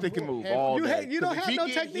 you have stick and move have- all you day. you don't 'Cause if have he no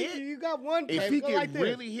get technique. hit- You got one. If play, he go get like this.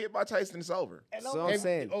 really hit by Tyson, it's over. So I'm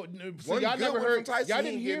saying, Oh, no, so One y'all good never one heard. from Tyson, Y'all he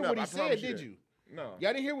didn't ain't hear getting what up, he I said, promise did that. you? No.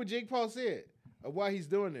 Y'all didn't hear what Jake Paul said of why he's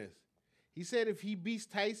doing this. He said if he beats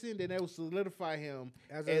Tyson, then that will solidify him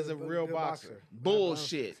as a real good boxer.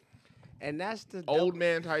 Bullshit. and that's the Old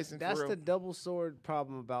man Tyson. That's for real. the double sword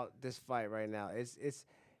problem about this fight right now. It's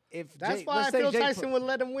if That's Jake, why I let's say feel Jake Tyson Paul- would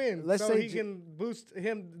let him win, let's so say he J- can boost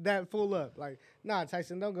him that full up. Like, nah,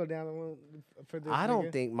 Tyson, don't go down for this. I don't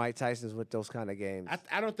nigga. think Mike Tyson's with those kind of games.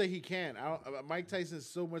 I don't think he can. Mike Tyson is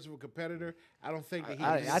so much of a competitor. I don't think that he.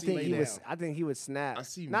 I can just think lay he down. would. I think he would snap. I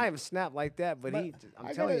see Not me- even snap like that, but he. I'm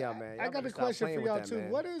I telling got y'all, a- man. I Y'all got better a stop question playing for with y'all that, too.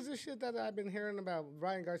 man. What is the shit that I've been hearing about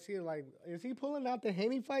Ryan Garcia? Like, is he pulling out the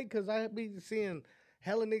Henny fight? Because I be seeing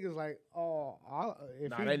hella niggas like, oh, if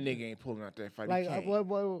Nah, he, that nigga ain't pulling out that fight. like, He can't.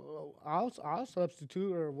 I'll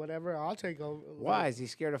substitute or whatever. I'll take over. Why is he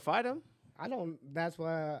scared to fight him? I don't. That's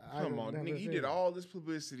why. Come I on, never nigga. You seen did it. all this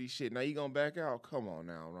publicity shit. Now you gonna back out? Come on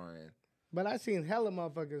now, Ryan. But I seen hella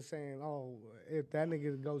motherfuckers saying, "Oh, if that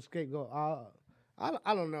nigga goes scapegoat,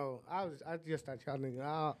 I don't know. I just thought y'all nigga,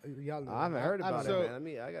 y'all. Know. I haven't heard about don't it, know.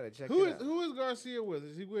 man. I gotta check Who it is out. who is Garcia with?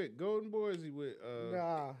 Is he with Golden Boy? Is he with?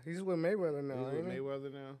 Nah, he's with Mayweather now. He's with ain't he?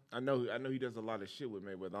 Mayweather now. I know he does a lot of shit with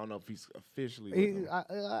Mayweather. I don't know if he's officially with He, him.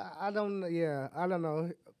 I don't know. Yeah, I don't know.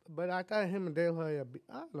 But I thought him and Dale Hoya.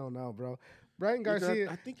 I don't know, bro. Brian Because Garcia.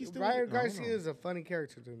 I think he's still. Brian I don't Garcia know. is a funny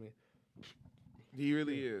character to me. He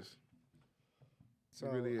really is. So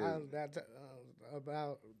really is. that's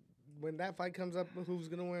about when that fight comes up, who's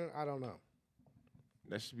gonna win? I don't know.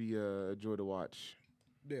 That should be a joy to watch.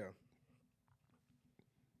 Yeah.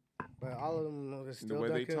 But all of them are still way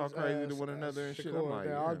they ducking, talk crazy to one another and shit, I'm Shakur. like,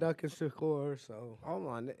 They're all yeah. ducking Shakur, so. Hold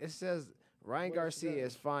on. It says Ryan Where's Garcia that?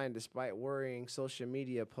 is fined despite worrying social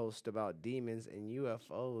media posts about demons and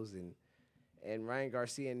UFOs, and Ryan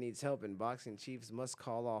Garcia needs help. And boxing chiefs must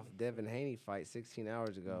call off Devin Haney fight 16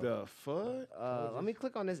 hours ago. The fuck? Let me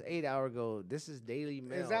click on this 8 hour ago. This is Daily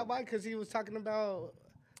Mail. Is that why? Because he was talking about.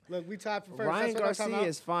 Look, we tied for first. Ryan That's what I'm talking Garcia about.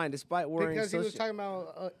 is fined despite worrying Because he was social. talking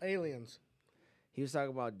about aliens. He was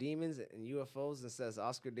talking about demons and UFOs and says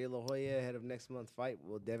Oscar De La Hoya ahead of next month's fight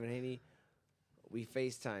with Devin Haney. We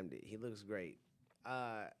FaceTimed it. He looks great.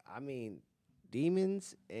 I mean,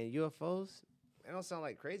 demons and UFOs. It don't sound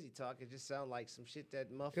like crazy talk. It just sounds like some shit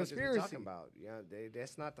that motherfuckers be Conspiracy. talking about. Yeah,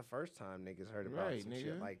 that's not the first time niggas heard about Right, some nigga.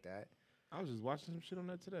 shit like that. I was just watching some shit on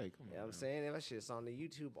that today. Come on. You know what I'm now. saying? That shit's on the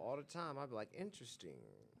YouTube all the time. I'd be like, interesting.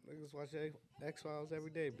 Niggas watch X-Files every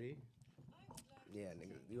day, B. Yeah,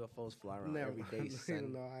 niggas, UFOs fly around Never. every day, Even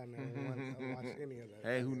son. though I never want to watch any of that.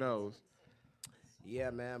 Hey, who knows? Yeah,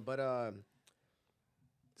 man. But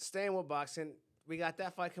staying with boxing, we got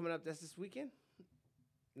that fight coming up. That's this weekend.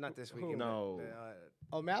 Not this weekend. No.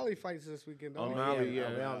 But, O'Malley fights this weekend. Don't he? O'Malley, yeah,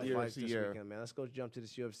 O'Malley fights UFC, this yeah. weekend, man. Let's go jump to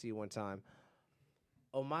this UFC one time.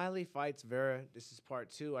 O'Malley fights Vera. This is part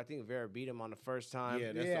 2. I think Vera beat him on the first time.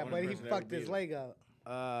 Yeah, that's the Yeah, only but he person that ever fucked his beat him. leg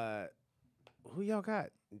up. Who y'all got?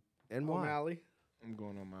 And why? O'Malley I'm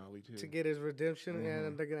going on Molly too. to get his redemption, Mm-hmm.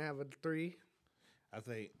 and they're gonna have a 3. I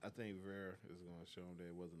think Vera is going to show him that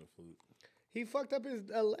it wasn't a fluke. He fucked up his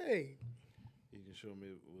leg. He can show him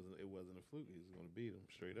it wasn't a fluke. He's going to beat him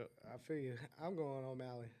straight up. I feel you. I'm going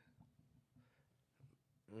O'Malley.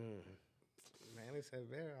 Man, he said,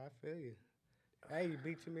 Vera, I feel you. Hey, you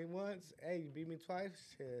beat me once. Hey, you beat me twice.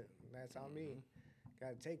 Shit, that's on me.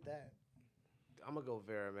 Gotta take that. I'm gonna go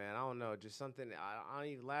Vera, man. I don't know, just something. I don't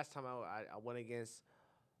even. Last time I went against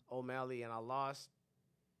O'Malley and I lost,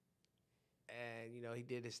 and he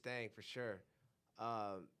did his thing for sure.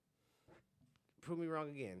 Prove me wrong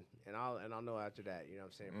again, and I'll know after that. You know what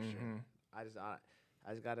I'm saying, for sure.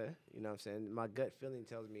 I just gotta, you know what I'm saying. My gut feeling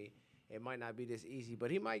tells me it might not be this easy, but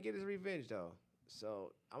he might get his revenge though.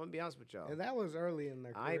 So I'm gonna be honest with y'all. And that was early in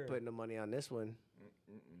their career. I ain't putting the money on this one.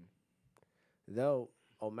 Though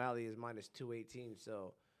O'Malley is minus 218,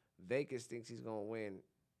 so Vegas thinks he's gonna win.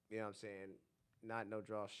 You know what I'm saying? Not no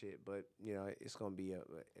draw shit, but it's gonna be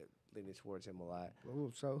leaning towards him a lot.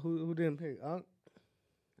 Ooh, so who didn't pick?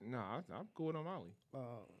 No, I'm going on Molly.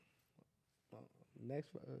 Next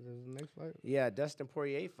fight. Yeah, Dustin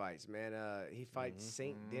Poirier fights, man. He fights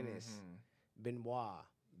Saint Denis,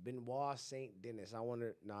 Benoit Saint Denis. I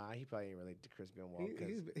wonder. Nah, he probably ain't related to Chris Benoit.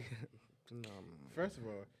 'cause- No, First of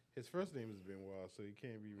all, His first name is Benoit, so he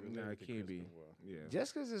can't be related Nah, it to can't Chris be. Benoit. Yeah.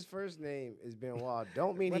 Just because his first name is Benoit,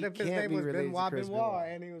 don't mean What he if his can't name be was related to Benoit Chris Benoit Benoit.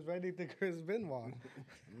 and he was ready to Chris Benoit?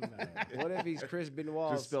 What if he's Chris Just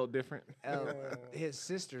Benoit's spelled different. his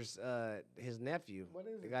sister's his nephew? What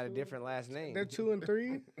is They it, got a two? different last name. They're 2 and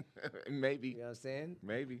 3. Maybe. You know what I'm saying?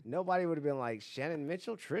 Maybe. Nobody would have been like Shannon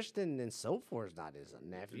Mitchell, Tristan, and so forth is not his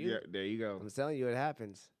nephew. Yeah, there you go. I'm telling you, it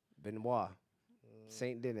happens. Benoit,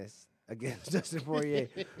 Saint Denis against Dustin Poirier.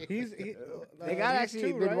 He, They got he's actually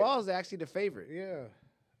 2, right? Benoit's actually the favorite. Yeah.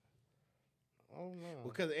 Oh no.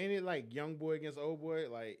 Because ain't it like young boy against old boy,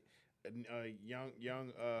 like a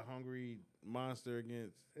young hungry monster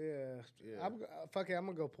against? Yeah. Yeah. Fuck it. I'm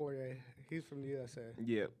gonna go Poirier. He's from the USA.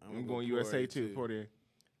 Yeah, I'm I'm gonna going go USA Poirier, too. too. Poirier.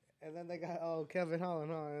 And then they got Kevin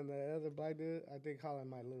Holland, and the other black dude. I think Holland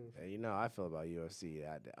might lose. You know how I feel about UFC.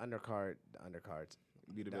 The undercards,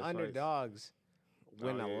 Be the the best fights. underdogs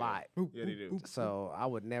win Oh, a yeah. lot. Yeah, they do. So I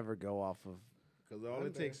would never go off of. Because all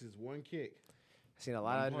it takes is one kick. I've seen a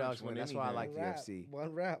lot of One punch, underdogs win. win That's why I anything. like the Rap, UFC.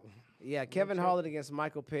 One rap. Yeah, Kevin check. Holland against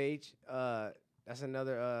Michael Page. That's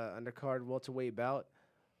another undercard welterweight bout.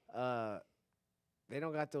 They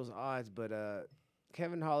don't got those odds, but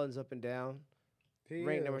Kevin Holland's up and down. He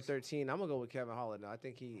Ranked number is. 13. I'm gonna go with Kevin Holland. I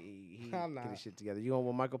think he I'm get not. his shit together. You going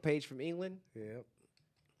with Michael Page from England? Yep.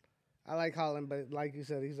 I like Holland, but like you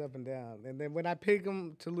said, he's up and down. And then when I pick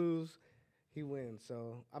him to lose, he wins.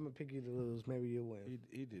 So I'm gonna pick you to lose. Maybe you'll win.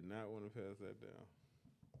 He did not want to pass that down.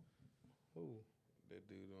 Who? That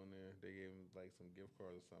dude on there, they gave him like some gift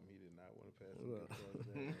cards or something. He did not want to pass the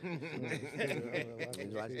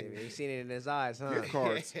gift cards down. You seen it in his eyes, huh? Gift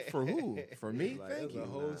cards for who? For me? Like, Thank There's you. a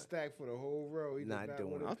whole stack for the whole row. He did Not not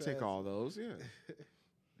doing wanna I'll take pass all it. those. Yeah.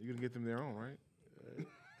 You're gonna get them their own, right?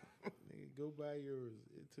 Nigga, go buy yours.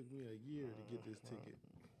 It took me a year to get this ticket.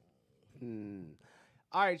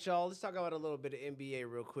 All right, y'all. Let's talk about a little bit of NBA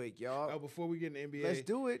real quick, y'all. Oh, before we get in the NBA, Let's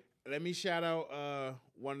do it. let me shout out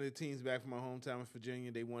one of the teams back from my hometown of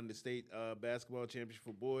Virginia. They won the state basketball championship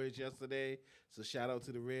for boys yesterday. So shout out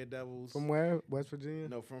to the Red Devils. From where? West Virginia?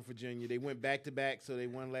 No, from Virginia. They went back to back, so they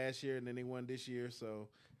won last year and then they won this year. So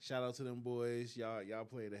shout out to them boys. Y'all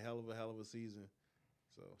played a hell of a season.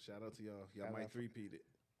 So shout out to y'all. Y'all Shout might out. three-peat it.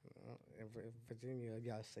 In Virginia,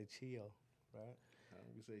 y'all say chill, right?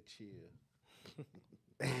 We say chill.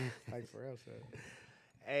 Like Pharrell said.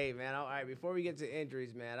 Hey, man. All right. Before we get to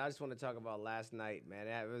injuries, man, I just want to talk about last night, man.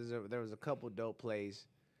 There was a couple dope plays.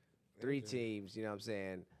 3 teams, you know what I'm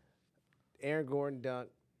saying? Aaron Gordon dunk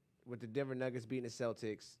with the Denver Nuggets beating the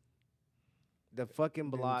Celtics. The fucking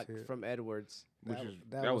block see it. from Edwards. That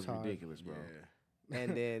That was was hard. ridiculous, bro.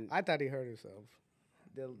 And then I thought he hurt himself.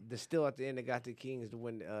 the steal at the end that got the Kings to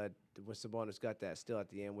win when Sabonis got that steal at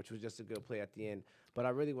the end, which was just a good play at the end. But I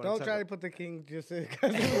really want to Don't try to put the King just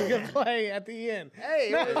because he can play at the end. Hey,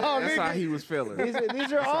 That's how he was feeling.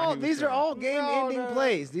 these are all game-ending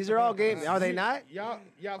plays. These are all game. Are they not? Y'all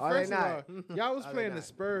Are they first of all, y'all was Are they playing the not?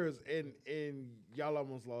 Spurs and y'all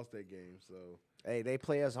almost lost that game. So Hey, they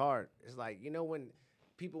play us hard. It's like, you know, when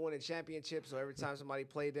people win a championship, so every time somebody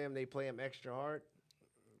play them, they play them extra hard.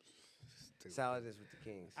 That's how it is with the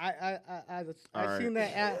Kings. I seen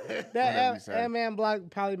right. that Whatever you say. Ant-Man block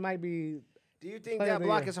probably might be. Do you think Play of that the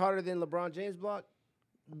block year. is harder than LeBron James' block?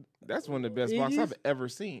 That's one of the best blocks Iggy's? I've ever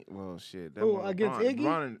seen. Well, shit. That Who, one on against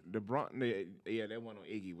LeBron, Iggy? Yeah, that one on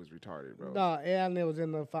Iggy was retarded, bro. No, and it was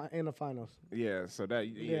in the finals. Yeah, so that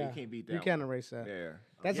you can't beat that. You can't one. erase that. Yeah.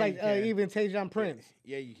 That's Yeah, like you can. even Tajon Prince.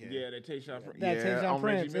 yeah, you can. Yeah, that take shot. That Yeah, Tajon on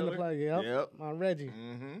Reggie Prince in the Miller. play. Yep. On Reggie.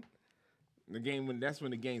 Mm-hmm. The game that's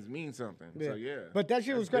when the games mean something. So yeah. But that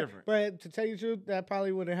shit was great. different. But to tell you the truth, that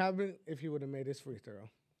probably wouldn't happened if he would have made his free throw.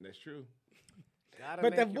 That's true. Gotta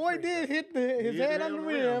But the make your boy free did throw. hit his He hit head it on the on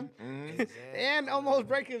rim Mhm. and almost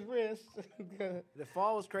break his wrist. The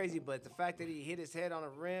fall was crazy, but the fact that he hit his head on a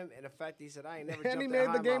rim and the fact that he said, I ain't never And jumped he that made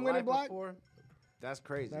high the in my game-winning life block? before, that's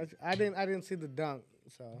crazy. I didn't see the dunk.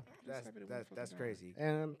 So That's crazy.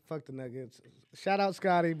 and fuck the Nuggets. Shout out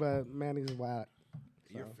Scotty, but man, he's whack.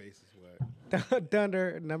 Your face is wet.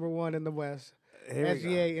 Thunder #1 in the West. Here we go.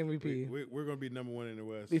 SGA MVP. We're gonna be #1 in the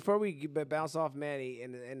West. Before we bounce off Manny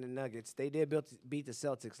and the Nuggets, they did beat the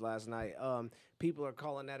Celtics last night. People are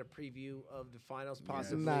calling that a preview of the finals,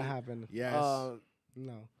 possibly. Not happening. Yes.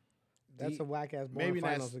 No. That's you- a whack ass maybe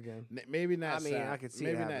finals not. again. Maybe not. I mean, South. I could see it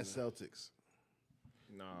maybe not happening. Celtics.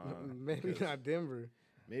 Nah. Maybe not Denver.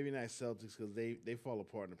 Maybe not Celtics because they fall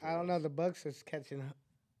apart in the playoffs. I don't know. The Bucks is catching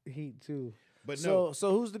heat too. But no,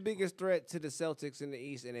 So who's the biggest threat to the Celtics in the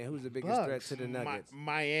East, and then who's the biggest threat Bucks. to the Nuggets?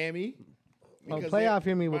 Miami. because playoff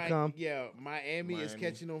Jimmy will come. Yeah, Miami is Miami.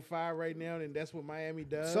 catching on fire right now, and that's what Miami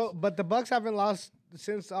does. So, but the Bucks haven't lost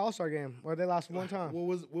since the All-Star game, or they lost one time. what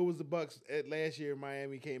was the Bucks at last year?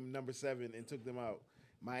 Miami came number 7 and took them out.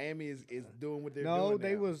 Miami is doing what they're doing. No,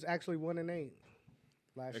 they now. was actually 1-8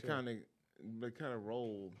 last They year. kind of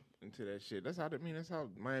rolled into that shit. That's how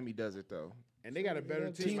Miami does it though. and they got a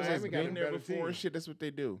better team. Teams Miami that's got a been there better before team. and shit. That's what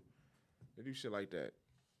they do. They do shit like that.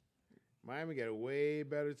 Miami got a way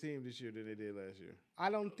better team this year than they did last year.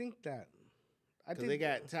 I don't think that. I Because they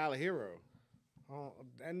got Tyler Hero.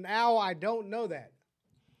 and now I don't know that.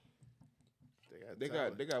 They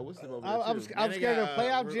got what's the over I'm there too? I'm scared of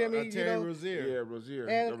playoff Jimmy, you Terry know, Rozier. Yeah, Rozier.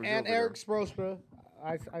 and Eric Spoelstra.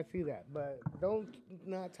 I see that, but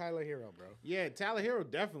not Tyler Hero, bro. Yeah, Tyler Hero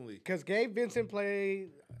definitely. Because Gabe Vincent played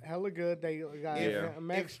hella good. They got Yeah.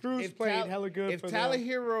 Max Strus played hella good. If for Tyler them.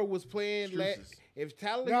 Hero was playing, if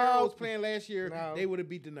Tyler No. Hero was playing last year, No. they would have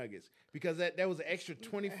beat the Nuggets because that was an extra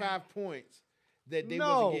 25 points that they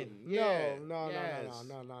no, wasn't getting. Yeah, no.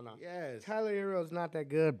 Yes. Tyler Hero's not that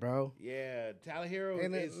good, bro. Yeah, Tyler Hero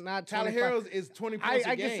And is it's not Tyler 25. Hero is 20 points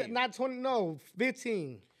I a guess game. not 20. No,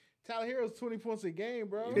 15. Tyler Hero's 20 points a game,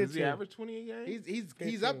 bro. Does he 15. average 20 a game?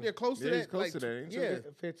 He's up there close to Yeah, that. he's close like, to that, ain't he? Yeah,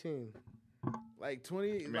 15. like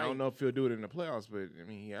 20. I mean, I don't know if he'll do it in the playoffs, but I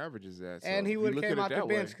mean, he averages that. So And he if you would look have came at it out the that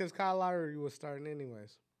way- bench because Kyle Lowry was starting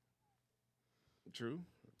anyways. True.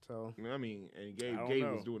 So I mean, and I don't Gabe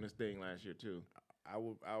know. was doing his thing last year too. I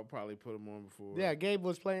would probably put him on before. yeah, Gabe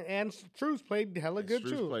was playing, and Strus played hella good Strus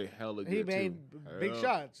too. played hella good He made too. big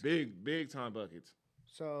shots. big time buckets,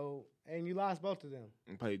 So and you lost both of them.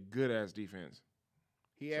 and played good ass defense.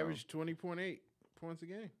 He averaged 20.8 points a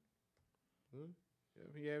game. Hmm?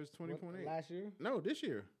 Yeah, he averaged 20.8. Last year? No, this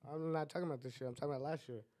year. I'm not talking about this year. I'm talking about last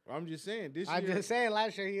year. I'm just saying this I'm year. just saying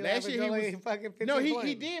last year he Last year he only was fucking 15 No, he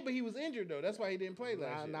points. did, but he was injured though. That's why he didn't play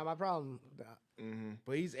last year. Not my problem. Mm-hmm.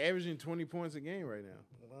 But he's averaging 20 points a game right now.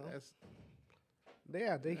 Well, That's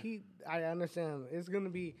yeah, the Heat. I understand. It's gonna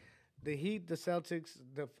be the Heat, the Celtics,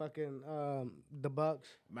 the fucking the Bucks.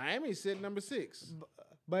 Miami's sitting number 6.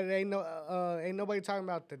 But ain't nobody talking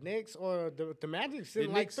about the Knicks or the Magic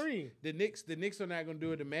sitting like 3. The Knicks are not gonna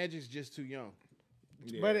do it. The Magic's just too young.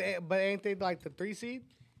 Yeah. But ain't they like the 3 seed?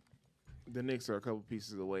 The Knicks are a couple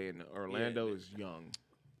pieces away, and Orlando is young,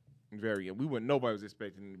 very young. Nobody was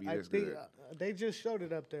expecting him to be I this think good. they just showed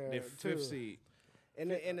it up there. They're too. 5th seed. In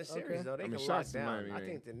the series Okay. though, they I mean, can lock shots to down. Miami, I man.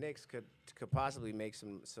 think the Knicks could possibly make a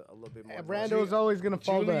little bit more. noise. Randall's always gonna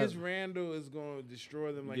fold Julius up. Randle is gonna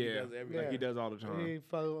destroy them like he does every like year. he does all the time.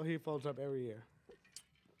 He folds up every year.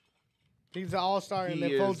 He's an all-star and He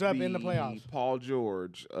then is folds up in the playoffs. Paul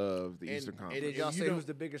George of the And- Eastern and Conference. Did y'all You say don't- who's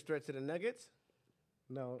the biggest threat to the Nuggets?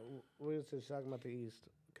 No, we was just talking about the East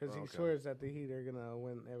because he Okay. swears that the Heat are gonna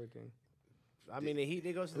win everything. I mean, the Heat,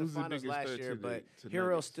 they go to the Who's the finals biggest last threat year, to the- but to Hero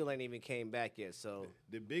Nuggets? still ain't even came back yet. So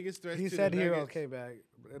The biggest threat He to said the Hero Nuggets, came back.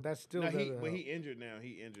 That still No, doesn't but help. he injured now.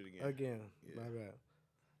 He injured again. Again. Yeah. My bad.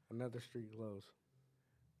 Another streak close.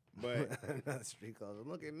 But street clothes.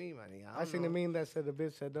 Look at me, man. I seen a meme that said the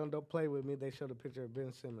bitch said don't play with me. They showed a picture of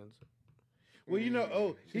Ben Simmons. well,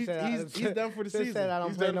 She he's said, he's done for the she season. said I don't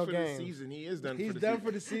He's play done no for games. the season. He is done He's for the done season.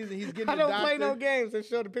 for the season. He's getting I a don't doctor. play no games. They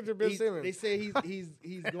showed a picture of Ben Simmons. They say he's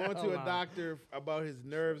going to a Wow. doctor about his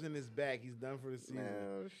nerves in his back. He's done for the season.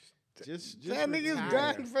 Man, Just that nigga's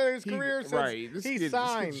retire. done for his He- career since right. This he kid-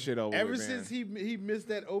 signed. This kid shit over Ever with, since man. he missed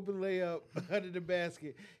that open layup under the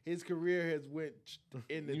basket, his career has went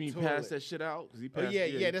in the You mean toilet. pass that shit out? 'Cause he Oh passed,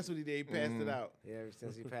 yeah, that's what he did. He passed it out. Yeah, ever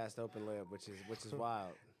since he passed open layup, which is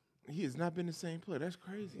wild. He has not been the same player. That's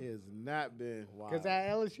crazy. He has not been. Because at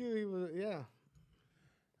LSU, he was, yeah.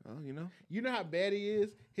 Oh, you know. You know how bad he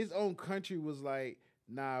is? His own country was like,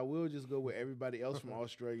 nah, we'll just go with everybody else from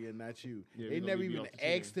Australia and not you. Yeah, They we gonna never leave you even off the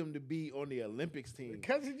team. asked him to be on the Olympics team.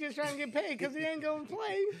 Because he's just trying to get paid because he ain't going to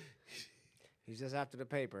play. He's just after the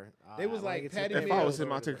paper. They was like, get to the Patty If paper. I Mills was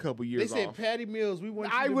him, I'd take a couple They years said, off. Patty Mills, we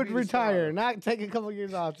want you I to would be the retire, starter." not take a couple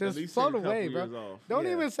years off. Just least float take a away, couple bro. years off. Don't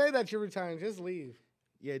Yeah. even say that you're retiring. Just leave.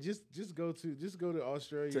 Yeah, just go to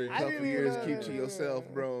Australia. Take a I couple didn't years, even- keep to yourself,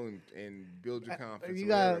 bro, and build your confidence. you or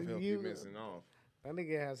got- whatever, help you- you missing off. That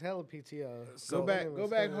nigga has hella PTO. Go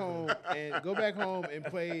back home and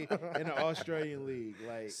play in an Australian league.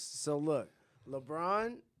 Like So look,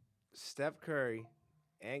 LeBron, Steph Curry,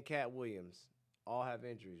 and Cat Williams all have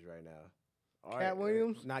injuries right now. All Cat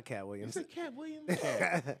Williams? Not Cat Williams. Cat Williams.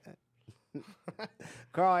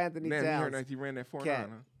 Carl Anthony Man, he heard Towns. like he ran that 4-9, Cat.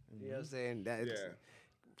 huh? You know what I'm saying? That Yeah.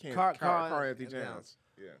 it's- Carl Karl Anthony Towns. Towns.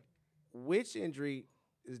 Yeah. Which injury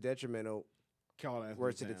is detrimental Carl Anthony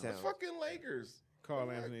worse to the Towns. town? Fucking Lakers. Carl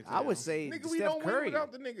Anthony Towns. I would say Nigga, we Steph don't win Curry.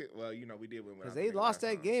 without the nigga. Well, you know, we did win without Because the they nigga lost last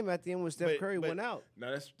that time. game at the end when Steph But- Curry but- went out.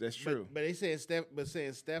 No, that's true. But they saying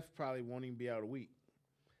Steph probably won't even be out a week.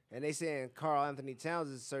 And they saying Carl Anthony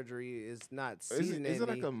Towns' surgery is not Is season it like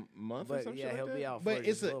ending, a month or but something? yeah, he'll be out for But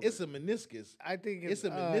just a little it's bit. a meniscus. I think It's a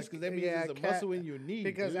meniscus. That means it's a muscle in your knee.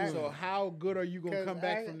 because So how good are you gonna 'cause come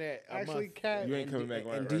back I- from that? A Actually, month? Cat, You ain't coming back.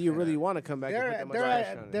 And do you really want to come back and put that much they're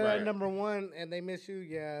pressure on at, it? they're Right. at number one and they miss you.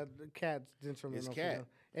 Yeah, the Cat's instrumental. It's for Cat. them.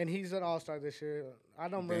 And he's an all-star this year. I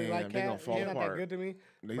don't really Damn, like they gonna Cat. fall He's not that apart. good to me.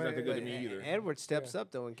 He's not that good to me either. Edward steps up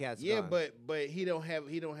though when Cat's Yeah, gone. but he don't have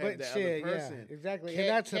But that shit, other yeah, person. exactly. And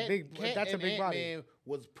that's a big body. Ant-Man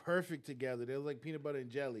was perfect together. They was like peanut butter and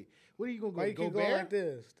jelly. What are you gonna go? Why you keep Go going bear? like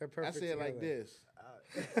this? They're I perfect. said like together. this.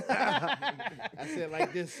 I said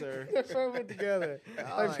like this, sir. They're perfect together. like,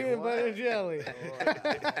 Like peanut butter and jelly.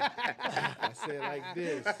 I said like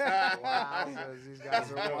this. wow, these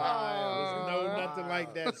guys are wild. No, nothing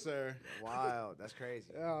like that, sir. Wild. That's crazy.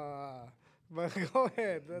 But go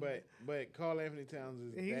ahead. But Carl Anthony Towns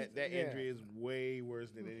is He's- that yeah. injury is way worse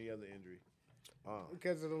than any other injury.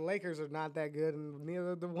 Because the Lakers are not that good, and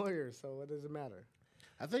neither are the Warriors. So what does it matter?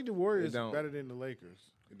 I think the Warriors don't. are better than the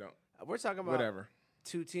Lakers. You don't. We're talking about Whatever.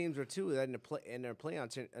 two teams or two that in their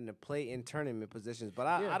play-in tournament positions, but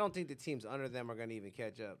I don't think the teams under them are going to even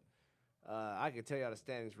catch up. I can tell y'all the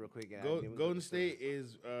standings real quick. Guys. Golden State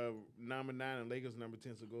is number 9 and Lakers number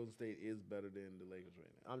 10, so Golden State is better than the Lakers right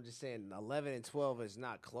now. I'm just saying 11 and 12 is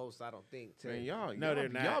not close. I don't think. Man, y'all, No, y'all, they're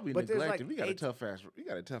be- not. y'all be But there's neglected. like We got a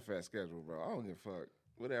 8 tough ass schedule, bro. I don't give a fuck.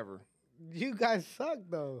 Whatever. You guys suck,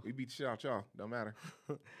 though. We beat the shit out y'all. Don't matter.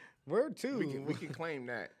 We're two. We can claim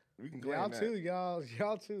that. We can claim y'all that. too,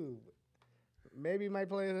 y'all too. Maybe you might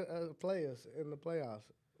play us in the playoffs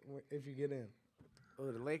if you get in.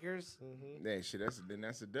 Oh, the Lakers. Yeah, shit. That's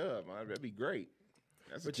a dub. Man. That'd be great.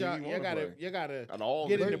 That's But a team y'all you wanna gotta play. Out of all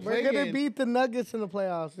get the in the teams. We're gonna play-in. beat the Nuggets in the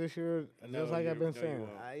playoffs this year, No, just like I've been no, you saying.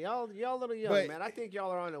 won't. Y'all a little young, But- man. I think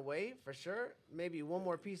y'all are on the way for sure. Maybe one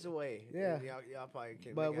more piece away. Yeah. And y'all probably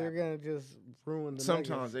can. But make it we're happen. gonna just ruin the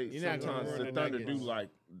Sometimes Nuggets. You're not gonna sometimes ruin the the Thunder do Nuggets. like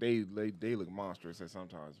they look monstrous at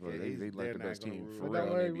sometimes, but Yeah, they they're like the not best gonna team ruin for But real don't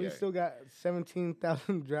in worry, the we NBA. still got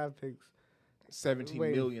 17,000 draft picks. 17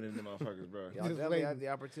 Wait. million in them motherfuckers, bro. Y'all just definitely wait. have the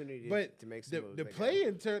opportunity But to make some the moves. the Make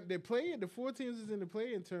it play-in the 4 teams is in the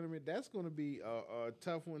play-in tournament. That's going to be a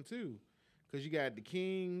tough one too, because you got the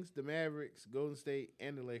Kings, the Mavericks, Golden State,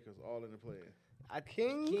 and the Lakers all in the play-in.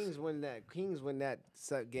 Kings win that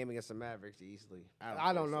game against the Mavericks easily.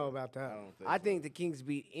 I don't know about that. I think the Kings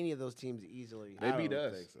beat any of those teams easily. They beat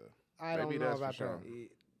us. Think so. I They don't beat know us for about sure. that.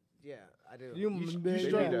 Yeah, I do. they beat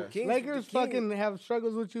us. Lakers the Kings- fucking have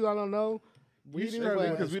struggles with you. I don't know. We do, struggle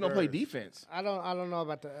but- Because we don't play Spurs. defense. I don't know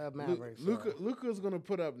about the Mavericks. so. Luka's going to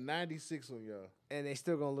put up 96 on y'all. and they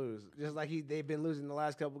still gonna lose. Just like they've been losing the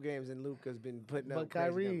last couple games, and Luka's been putting up. But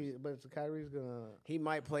crazy numbers. Kyrie's gonna. He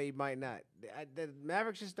might play, he might not. The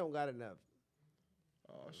Mavericks just don't got enough.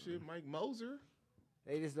 Oh shit, Mike Moser.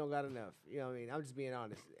 They just don't got enough. You know what I mean? I'm just being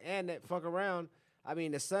honest. And that fuck around. I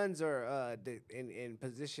mean, the Suns are in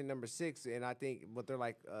position number 6, and I think they're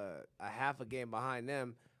like a half a game behind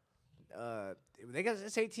them. They got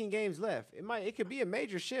 18 games left. It could be a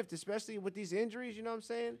major shift, especially with these injuries. You know what I'm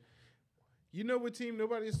saying? You know what team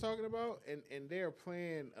nobody is talking about, and they're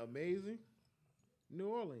playing amazing? New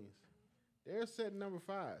Orleans. They're set number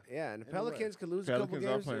 5. Yeah, and the In the Pelicans could lose a couple Pelicans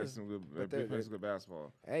are games. playing some good, but big playing some good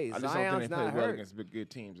basketball. Hey, I just don't Zion's think they play not well hurt. against good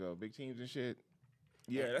teams though. Big teams and shit.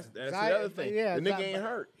 Yeah, that's the Zion- other thing. yeah, the nigga Zion- ain't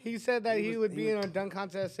hurt. He said that he would he be in a dunk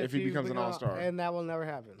contest If he he becomes an all-star. and that will never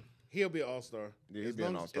happen. He'll be an all-star. Yeah, he'll as be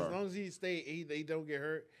an long all-star. As long as he don't get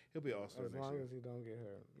hurt, he'll be an all-star As next long year. as he don't get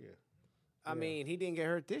hurt. Yeah. I mean, he didn't get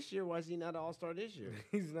hurt this year. Why is he not an All-Star this year?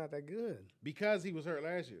 He's not that good. Because he was hurt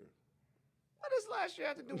last year. What does last year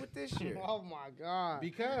have to do with this year? Oh my God.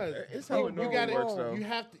 Because It's how it normally works, though.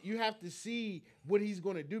 you have to see what he's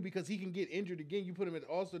going to do because he can get injured again. You put him at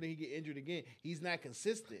All-Star, then he get injured again. He's not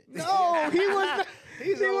consistent. No, he was not,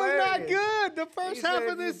 he was not hilarious. good the first He half said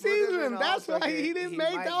of if this you put him in season. the That's All-Star why game, he didn't he make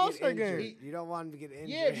might the get All-Star injured. game. You don't want him to get injured.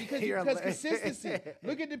 Yeah, because You're consistency.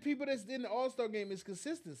 Look at the people that's in the All-Star game. It's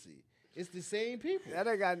consistency. It's the same people.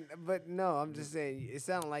 That got, but no, I'm just saying. It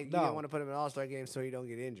sounded like you No. didn't want to put him in an All-Star game so he don't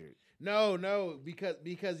get injured. No, because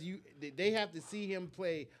they have to see him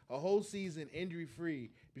play a whole season injury free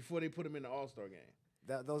before they put him in the All-Star game.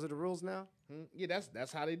 Those are the rules now. Yeah,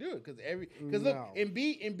 that's how they do it. Because look, No.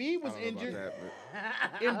 Embiid was I don't know injured. about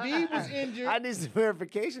that, Embiid was injured. I need some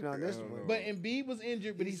verification on this one. But Embiid was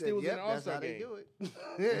injured, but he said, still was in yep, an All-Star that's how game.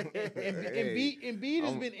 they do it. Embiid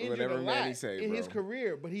has been injured whatever a Manny lot say, in his bro.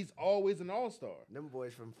 career, but he's always an All-Star. Them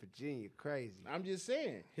boys from Virginia, crazy. I'm just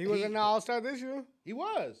saying. He was an All-Star this year. He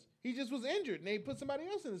was. He just was injured, and they put somebody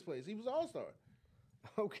else in his place. He was an All-Star.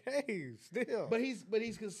 Okay, still. But he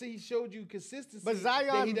showed you consistency. But that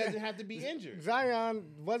Zion- he doesn't have to be injured. Zion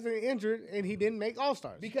wasn't injured, and he didn't make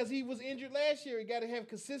All-Stars. Because he was injured last year, he got to have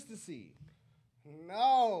consistency.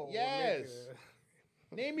 No. Yes.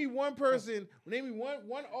 nigga. Name me one person. Name me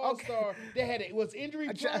one All-Star that was injury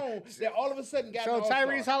prone that all of a sudden got So an All-Star.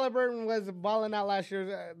 Tyrese Halliburton was balling out last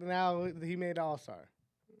year. Now he made All-Star.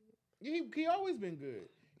 He always been good.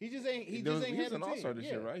 He just ain't He had was a an All-Star team.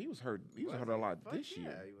 this year, right? He was hurt. He was hurt a lot Fuck this yeah,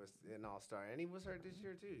 year. he was an All-Star, and he was hurt this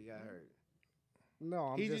year too. He got hurt. No,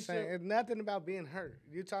 I'm He just just saying. showed- It's nothing about being hurt.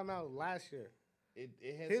 You're talking about last year. It has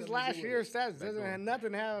His something to last do with year's it. stats doesn't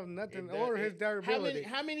have nothing It or does- his durability.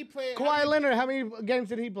 How many players? Kawhi Leonard, how many games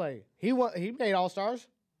did he play? He made All-Stars.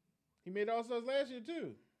 He made All-Stars last year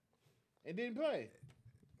too, and didn't play.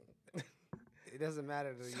 It doesn't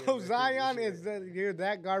matter. So Zion you're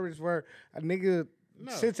that garbage where a nigga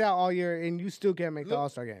No. sits out all year and you still can't make the Look-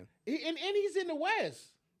 All-Star game. And he's in the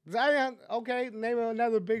West. Zion, okay, name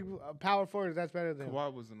another big power forward that's better than him.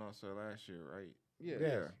 Kawhi was an All-Star last year, right? Yeah.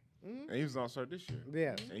 Yes. And he was an All-Star this year.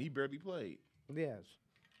 Yes. And he barely played. Yes.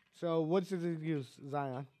 So what's his excuse,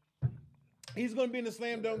 Zion? He's going to be in the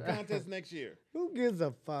slam dunk contest next year. Who gives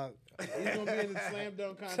a fuck? He's going to be in the slam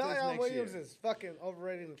dunk contest Zion next Williams year. is fucking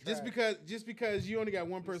overrated and Just because you only got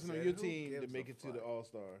one person on said, your "Who team to gives make a it to the fuck?"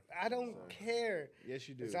 All-Star. I don't care. Yes,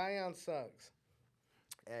 you do. Zion sucks.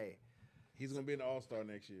 Hey, He's going to be in the All-Star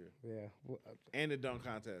next year Yeah. and the dunk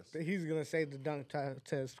contest. He's gonna say the dunk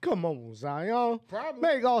test. Come on, Zion. Probably.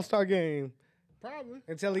 Make All-Star game. Probably.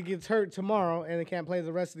 Until he gets hurt tomorrow and he can't play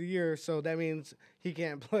the rest of the year. So that means he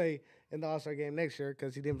can't play in the All-Star game next year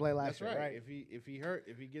because he didn't play last That's year, right. right?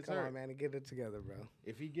 If he gets Come hurt, on, man, and get it together, bro.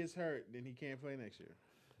 if he gets hurt, then he can't play next year.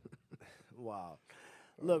 wow.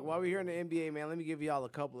 Look, while we're here in the NBA, man, let me give y'all a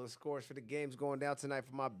couple of scores for the games going down tonight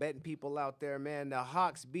for my betting people out there, man. The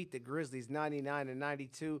Hawks beat the Grizzlies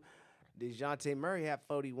 99-92. DeJounte Murray had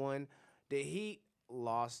 41. The Heat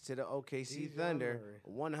lost to the OKC Thunder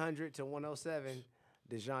 100-107.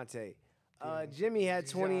 DeJounte. Jimmy had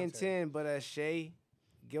 20 and 10, but Shea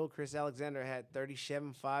Gilchrist Alexander had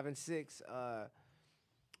 37, 5 and 6.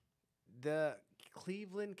 The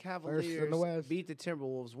Cleveland in the Cavaliers West. beat the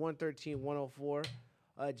Timberwolves 113-104.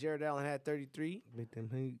 Jared Allen had 33. Beat them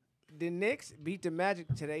Heat. The Knicks beat the Magic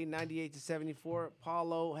today 98-74.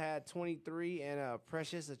 Paulo had 23 and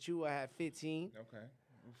Precious Achua had 15. Okay.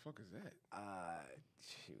 What the fuck is that?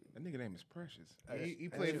 Shoot. That nigga name is Precious. He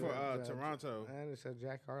played for Toronto. And it said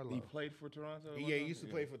Jack Harlow. He played for Toronto? Yeah, he used to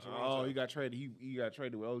play for Toronto. Oh, he got traded. He got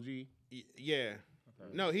traded with OG? Yeah.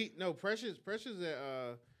 Okay. No, Precious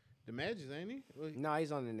at the Magic, ain't he? Well, No,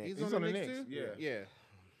 he's on the Knicks. He's on the Knicks too? yeah. Yeah.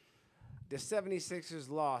 The 76ers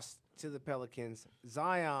lost to the Pelicans.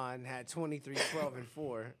 Zion had 23, 12, and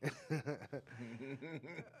 4. Speak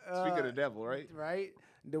of the devil, right? Right?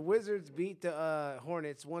 The Wizards beat the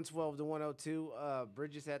Hornets 112-102.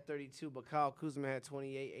 Bridges had 32, but Kyle Kuzma had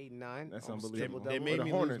 28, 8, and 9. That's Almost unbelievable. triple-double. They made The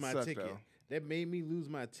me Hornets lose my suck, ticket. though. That made me lose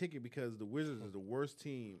my ticket because the Wizards is the worst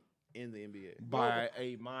team in the NBA. By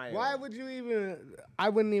a mile. Why would you even? I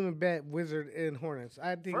wouldn't even bet Wizard and Hornets.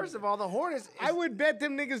 I think. First of all, the Hornets. I would bet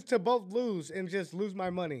them niggas to both lose and just lose my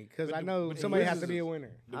money because But I the- know but the somebody has to Wizards be a is-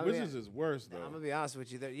 winner. The I mean, Wizards is worse though. I'm gonna be honest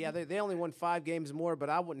with you. They only won 5 games more, but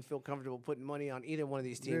I wouldn't feel comfortable putting money on either one of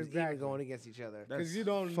these teams, even Exactly. going against each other. That's Because you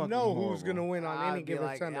don't fucking know who's horrible. gonna win on any I'd be given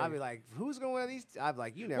like, Sunday. I'd be like, who's gonna win these? I'd be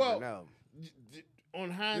like, you never Well, know. On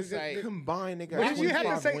hindsight, Combined, they got What did you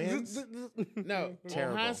have to 25 say? wins. no.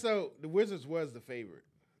 Terrible. On hindsight, the Wizards was the favorite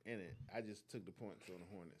in it. I just took the points on the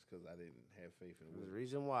Hornets because I didn't have faith in the There's a Wizards.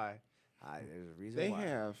 reason why. There's a reason They why.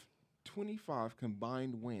 have 25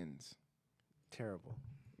 combined wins. Terrible.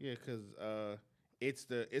 Yeah, because it's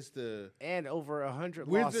the And over 100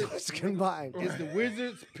 Wizards- losses combined. it's the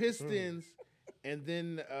Wizards, Pistons, and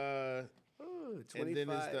then Ooh, and then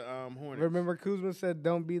it's the Hornets. Remember Kuzma said,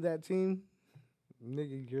 "Don't be that team."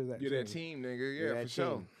 Nigga, you're that. You're team. that team, nigga. You're Yeah, that for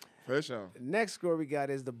sure. team. For sure. Next score we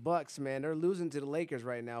got is the Bucks, man. They're losing to the Lakers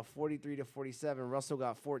right now, 43-47. Russell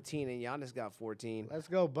got 14 and Giannis got 14. Let's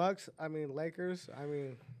go Bucks. I mean Lakers. I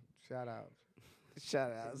mean, shout out.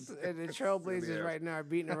 Shout outs. And the Trailblazers Yeah. right now are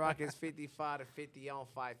beating the Rockets 55-50 on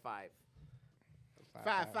 5-5.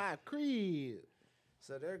 5-5 Creed.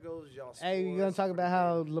 So there goes y'all. Hey, you gonna scores talk for about the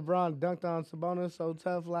how game. LeBron dunked on Sabonis so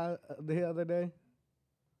tough the other day?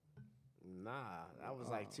 Nah, that was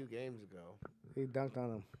like 2 games ago. He dunked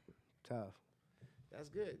on him tough. That's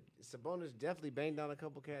good. Sabonis definitely banged on a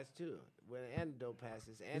couple cats too, with antidote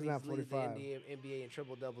passes, and He's not leads the 45. NBA in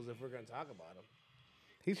triple doubles. If we're gonna talk about him,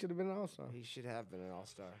 He should have been an all-star. he should have been an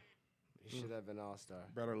all-star. He should have been an all-star.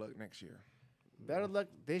 Better luck next year. Better luck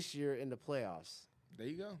this year in the playoffs. There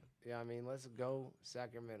you go. Yeah, I mean, let's go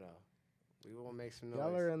Sacramento. We will make some noise.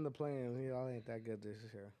 Y'all are in the play-in. Y'all ain't that good this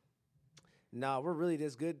year. Nah, we're really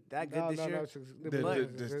this good. That good this year.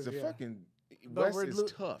 The yeah. fucking But West we're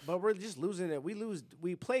is tough. But we're just losing it.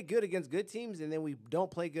 We play good against good teams, and then we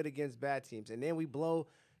don't play good against bad teams, and then we blow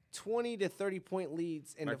 20 to 30 point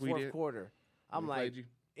leads in Like the we fourth did? quarter. I'm We like, played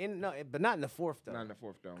but not in the fourth though. Not in the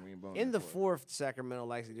fourth though. We ain't blown In the fourth, Sacramento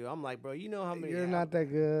likes to do. I'm like, bro, you know how many You're not that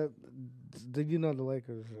good. Do you know the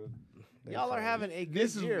Lakers? y'all are having a good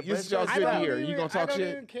This is- year. this but is it's y'all gonna good stop. year. You gonna talk I shit? don't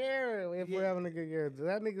even care if we're having a good year.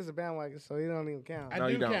 That nigga's a bandwagon, so he don't even count. I No,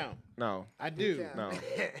 do you don't. count. No, I do. no,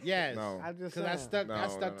 Yes. no. I just Because I saying.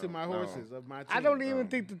 stuck to my no. horses of my team. I don't even No.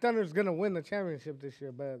 think the Thunder's gonna win the championship this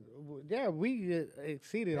year, but yeah, we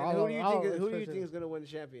exceeded And all. who do you think? Who do you expectations. think is gonna win the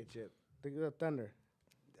championship? The Thunder?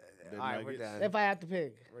 The All right, we're Nuggets. done. If I have to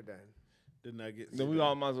pick, We're done. The Nuggets. Then we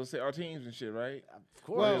all might as well say our teams and shit, right? Of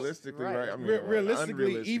course. Realistically, right? I mean,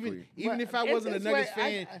 Realistically, even unrealistically. if I But wasn't a it's Nuggets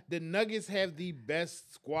like, fan, the Nuggets have the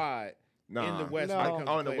best squad Nah. in the West. No. when it comes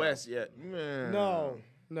to On the playoffs. West, yeah. Man. no.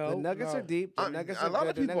 The Nuggets no. are deep. The Nuggets are a lot good.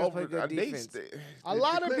 of The people Nuggets play over. good They defense. A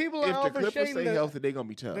lot of people are if the Clippers overshading stay the- healthy, they gonna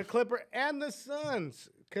be tough. The Clipper and the Suns,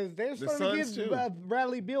 because they're The starting to Suns, get too.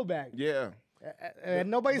 Bradley Beal back. Yeah.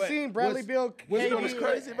 And nobody's but seen Bradley what's- Beal. You know KD, what's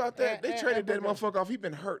crazy about that? They traded that and- motherfucker off. He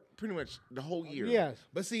been hurt pretty much the whole year. Yes.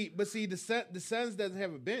 But see, the Suns doesn't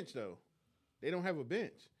have a bench though. They don't have a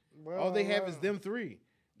bench. All they have is them three.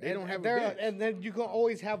 They don't have a bench. And then you can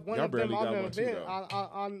always have one Y'all of them barely on got the one too, bench,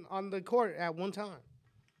 though. on the court at one time.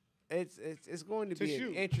 It's going to To be shoot.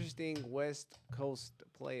 an interesting West Coast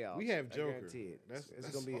playoffs. We have I Joker. guarantee it. That's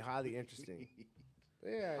It's going to be highly interesting. Yeah,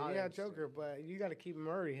 I you got understand. Joker, but you got to keep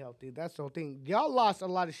Murray healthy. That's the whole thing. Y'all lost a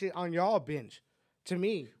lot of shit on y'all bench. To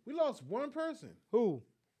me, We lost one person. who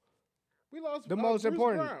We lost the Bruce most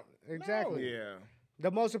important? Brown. Exactly. Yeah. The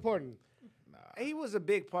most important. He was a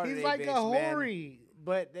big part of He's their like a bench, man, Hori.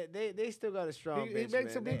 but they still got a strong He bench,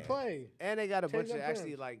 makes a man. big play. And they got a Change bunch of up actually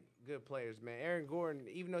bench. like good players, man. Aaron Gordon,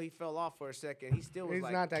 even though he fell off for a second, he still was He's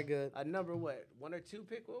like not that good. a number 1 or 2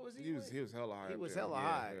 pick. What was he? He was hella high. He up was there. hella Yeah,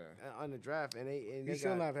 high yeah. on the draft, and they He's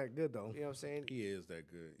still got, not that good though. You know what I'm saying? He is that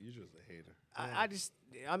good. You're just a hater.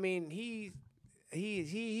 I mean,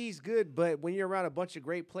 he's good, but when you're around a bunch of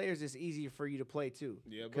great players, it's easier for you to play too.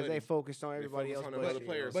 Yeah, because buddy. they focused on They everybody focus else. on them but other you.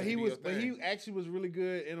 players. But So he do was. your But he thing. actually was really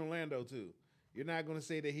good in Orlando too. You're not gonna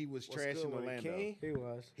say that he was What's trash good in with Orlando. King? He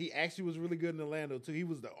was. He actually was really good in Orlando too. He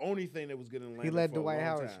was the only thing that was good in Orlando. He let for a Dwight long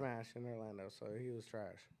Howard time. smash in Orlando, so he was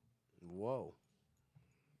trash. Whoa,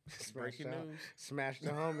 Breaking Smashed the- news. Smashed the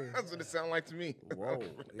homie. That's what it sound like to me. whoa!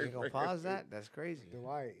 You ain't gonna pause that? That's crazy.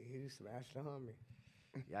 Dwight, he smashed the homie.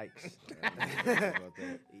 Yikes! About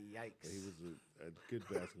that. Yikes! He was a good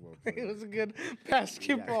basketball He player. was a good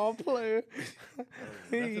basketball player.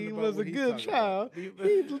 he Nothing about was a what he's good talking child. about.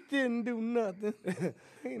 He didn't do nothing.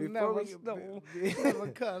 He Before never we- stole, be- never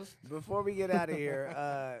cussed. Before we get out of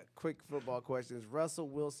here, quick football questions. Russell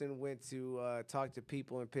Wilson went to talk to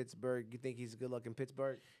people in Pittsburgh. You think he's good luck in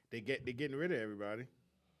Pittsburgh? They're getting rid of everybody.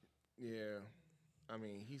 Yeah. I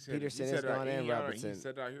mean, he said Peterson he is said gone and he Robinson.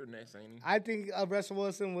 said out here next, ain't he? I think Russell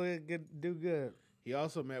Wilson would do good He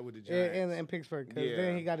also met with the Giants. in Pittsburgh because Yeah.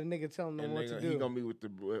 then he got a nigga telling him And what to he do. gonna be with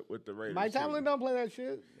the Raiders. Mike too. Tomlin don't play that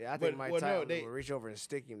shit. Yeah, I But- think Mike well, no, Tyson they- will reach over and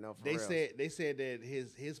stick him. No, for They real. said that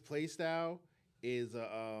his play style is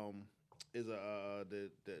the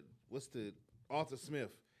what's the Arthur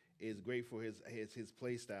Smith is great for his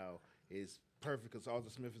play style is perfect because Arthur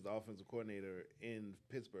Smith is the offensive coordinator in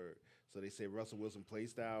Pittsburgh. So they say Russell Wilson play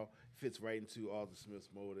style fits right into Arthur Smith's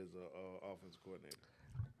mode as a offensive coordinator.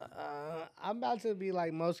 I'm about to be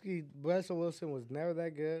like Mosky. Russell Wilson was never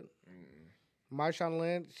that good. Marshawn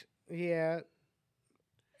Lynch, he had,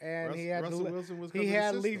 and he had Russell Wilson was 'cause he of the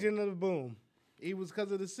had system. Legion of the Boom. He was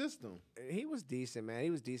because of the system. He was decent, man. He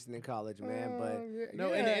was decent in college, man. But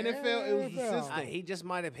No, in the NFL, it was the system. he just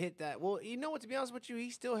might have hit that. Well, you know what? To be honest with you, he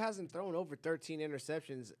still hasn't thrown over 13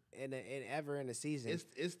 interceptions ever in a season.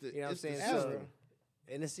 It's the you know what I'm it's the saying? So, system.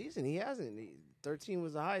 in a season, he hasn't. 13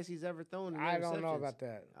 was the highest he's ever thrown. In I don't know interceptions. about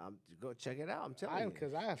that. Go check it out. I'm telling you.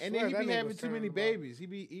 Because I And swear then he that be nigga having was too many turning the ball. babies. He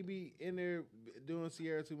be in there doing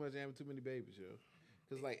Sierra too much and having too many babies, yo.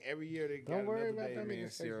 Because like every year they Don't got worry another about that baby. Me and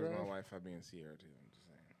nigga. Sierra's my bro. wife. I be in Sierra too. I'm just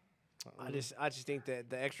I just think that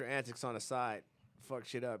the extra antics on the side fuck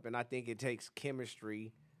shit up, and I think it takes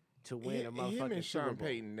chemistry to win a Him motherfucking and Super Sean Bowl.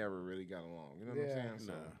 Payton never really got along. You know what Yeah. I'm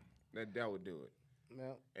saying? So that would do it.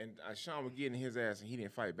 Yeah. And Sean was getting his ass, and he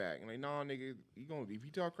didn't fight back. And like, no, nigga, if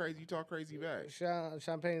you talk crazy, you talk crazy back.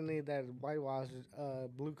 Champagne need that whitewash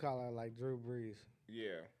blue collar like Drew Brees.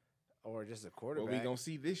 Yeah. Or just a Well, quarterback. we gonna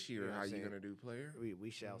see this year You know what how I'm you saying? gonna do, player. We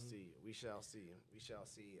shall see. We shall see. We shall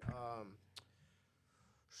see.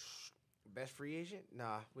 Best free agent?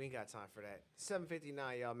 Nah, we ain't got time for that.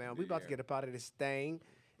 7:59, y'all, man. We about to Yeah. get up out of this thing.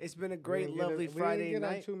 It's been a great, We didn't lovely get Friday we didn't get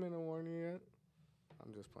night. our 2-minute warning yet.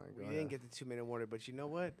 I'm just playing. We didn't get the 2-minute warning, but you know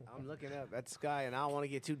what? I'm looking up at the sky, and I don't want to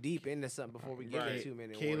get too deep into something before we get the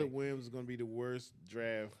 2-minute warning. Caleb Williams is going to be the worst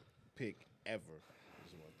draft pick ever.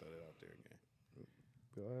 Just want to throw that out there again.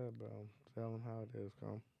 Go ahead, bro. Tell them how it is,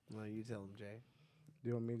 come. No, you tell him, Jay.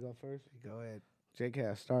 You want me to go first? Go ahead. Jake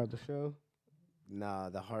has started the show. Nah,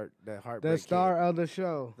 the heartbreak The star kid. of the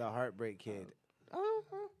show. The heartbreak kid.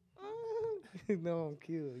 You know I'm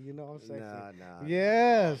cute. You know I'm sexy. Nah.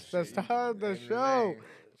 Yes, the shit, you star of the named the show. name.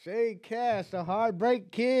 Jake Cash, the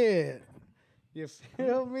heartbreak kid. You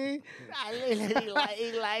feel me?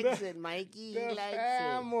 he likes it, Mikey. The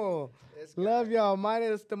family. Love y'all.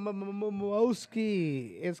 Minus the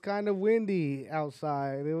Moski. It's kind of windy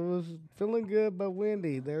outside. It was feeling good, but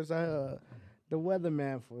windy. There's the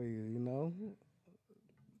weatherman for you, you know?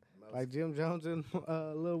 Like Jim Jones and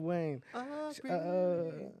Lil Wayne.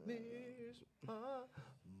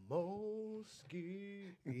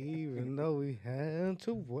 Even though we had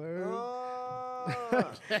to work.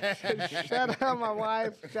 Shout out my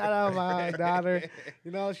wife. Shout out my daughter.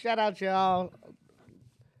 You know, shout out y'all.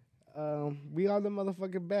 We are the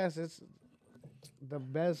motherfucking best. It's the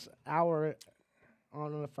best hour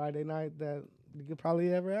on a Friday night that you could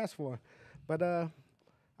probably ever ask for. But I'm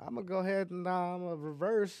going to go ahead and I'm going to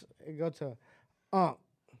reverse and go to No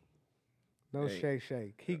Hey,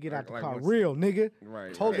 shake. He get out the like car once- real, nigga.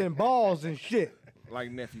 Right. Holding balls and shit. Like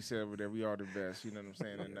nephew said over there, we are the best. You know what I'm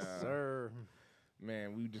saying? And Sir.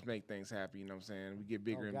 man, we just make things happy. You know what I'm saying? We get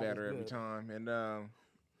bigger and God is better every good. time. And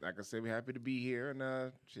like I said, we're happy to be here.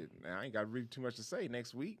 And shit, man, I ain't got really too much to say.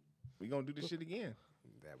 Next week, we gonna do this shit again.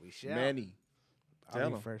 That we shall. Manny, I'll tell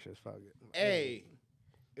be him. fresh as fuck. Hey,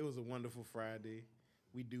 it was a wonderful Friday.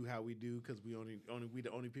 We do how we do because we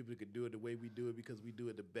the only people that could do it the way we do it because we do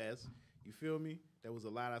it the best. You feel me? That was a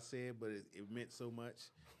lot I said, but it meant so much.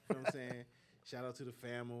 You know what I'm saying? Shout out to the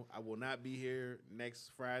family. I will not be here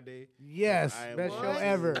next Friday. Yes, I am best show working,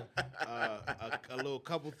 ever. a little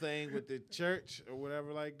couple thing with the church or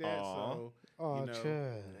whatever like that. Aw. So Oh, you know,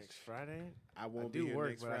 church. Next Friday? I won't I be do here work,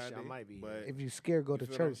 next but I Friday. might be but If you scared, go you to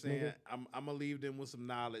feel what I'm church, saying? nigga. I'm gonna leave them with some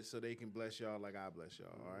knowledge so they can bless y'all like I bless y'all.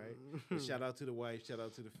 All right. But shout out to the wife. Shout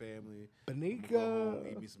out to the family. I'ma go home,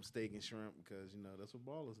 eat me some steak and shrimp because you know that's what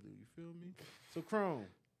ballers do. You feel me? So Chrome,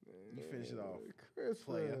 you finish it off.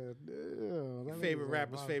 Player. Your favorite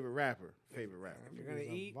rapper's favorite rapper. Favorite rapper. If you're gonna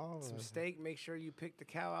eat some steak, make sure you pick the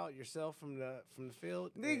cow out yourself from the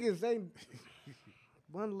field. Niggas ain't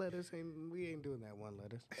one lettuce. We ain't doing that one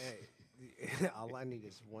lettuce. Hey, all I need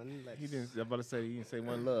is one lettuce. He didn't. I'm about to say he didn't say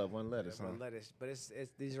one love, one lettuce. One Huh? lettuce, but it's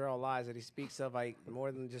these are all lies that he speaks of. I eat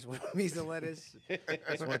more than just one piece of lettuce.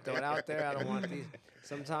 Just want to throw it out there. I don't want these.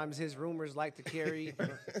 Sometimes his rumors like to carry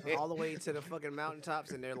all the way to the fucking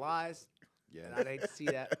mountaintops, and they're lies. Yeah. And I'd hate to see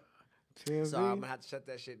that. TMZ, So I'm gonna have to shut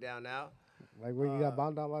that shit down now. like when you got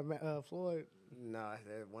bombed out by Floyd. No,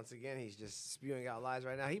 once again, he's just spewing out lies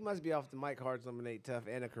right now. He must be off the Mike Hard's Lemonade Tough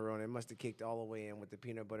and a Corona. It must have kicked all the way in with the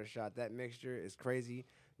peanut butter shot. That mixture is crazy.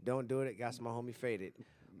 Don't do it. Got my homie faded.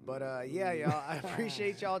 But yeah, y'all, I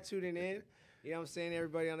appreciate y'all tuning in. You know what I'm saying?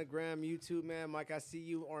 Everybody on the gram, YouTube, man. Mike, I see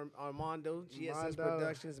you. Armando, GSS Armando.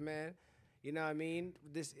 Productions, man. You know what I mean?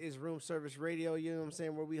 This is Room Service Radio, you know what I'm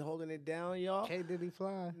saying? Where we holding it down, y'all. K did he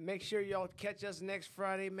fly? Make sure y'all catch us next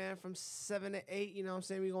Friday, man, from 7 to 8. You know what I'm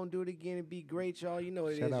saying? We're going to do it again and be great, y'all. You know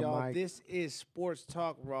what it Shout is, out, y'all. Mike. This is Sports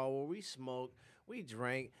Talk Raw, where we smoke, we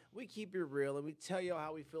drink, we keep it real, and we tell y'all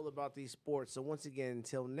how we feel about these sports. So once again,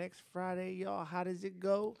 until next Friday, y'all, how does it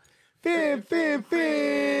go? Fin.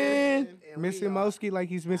 And we Missing are Moski like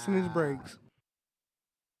he's missing his breaks.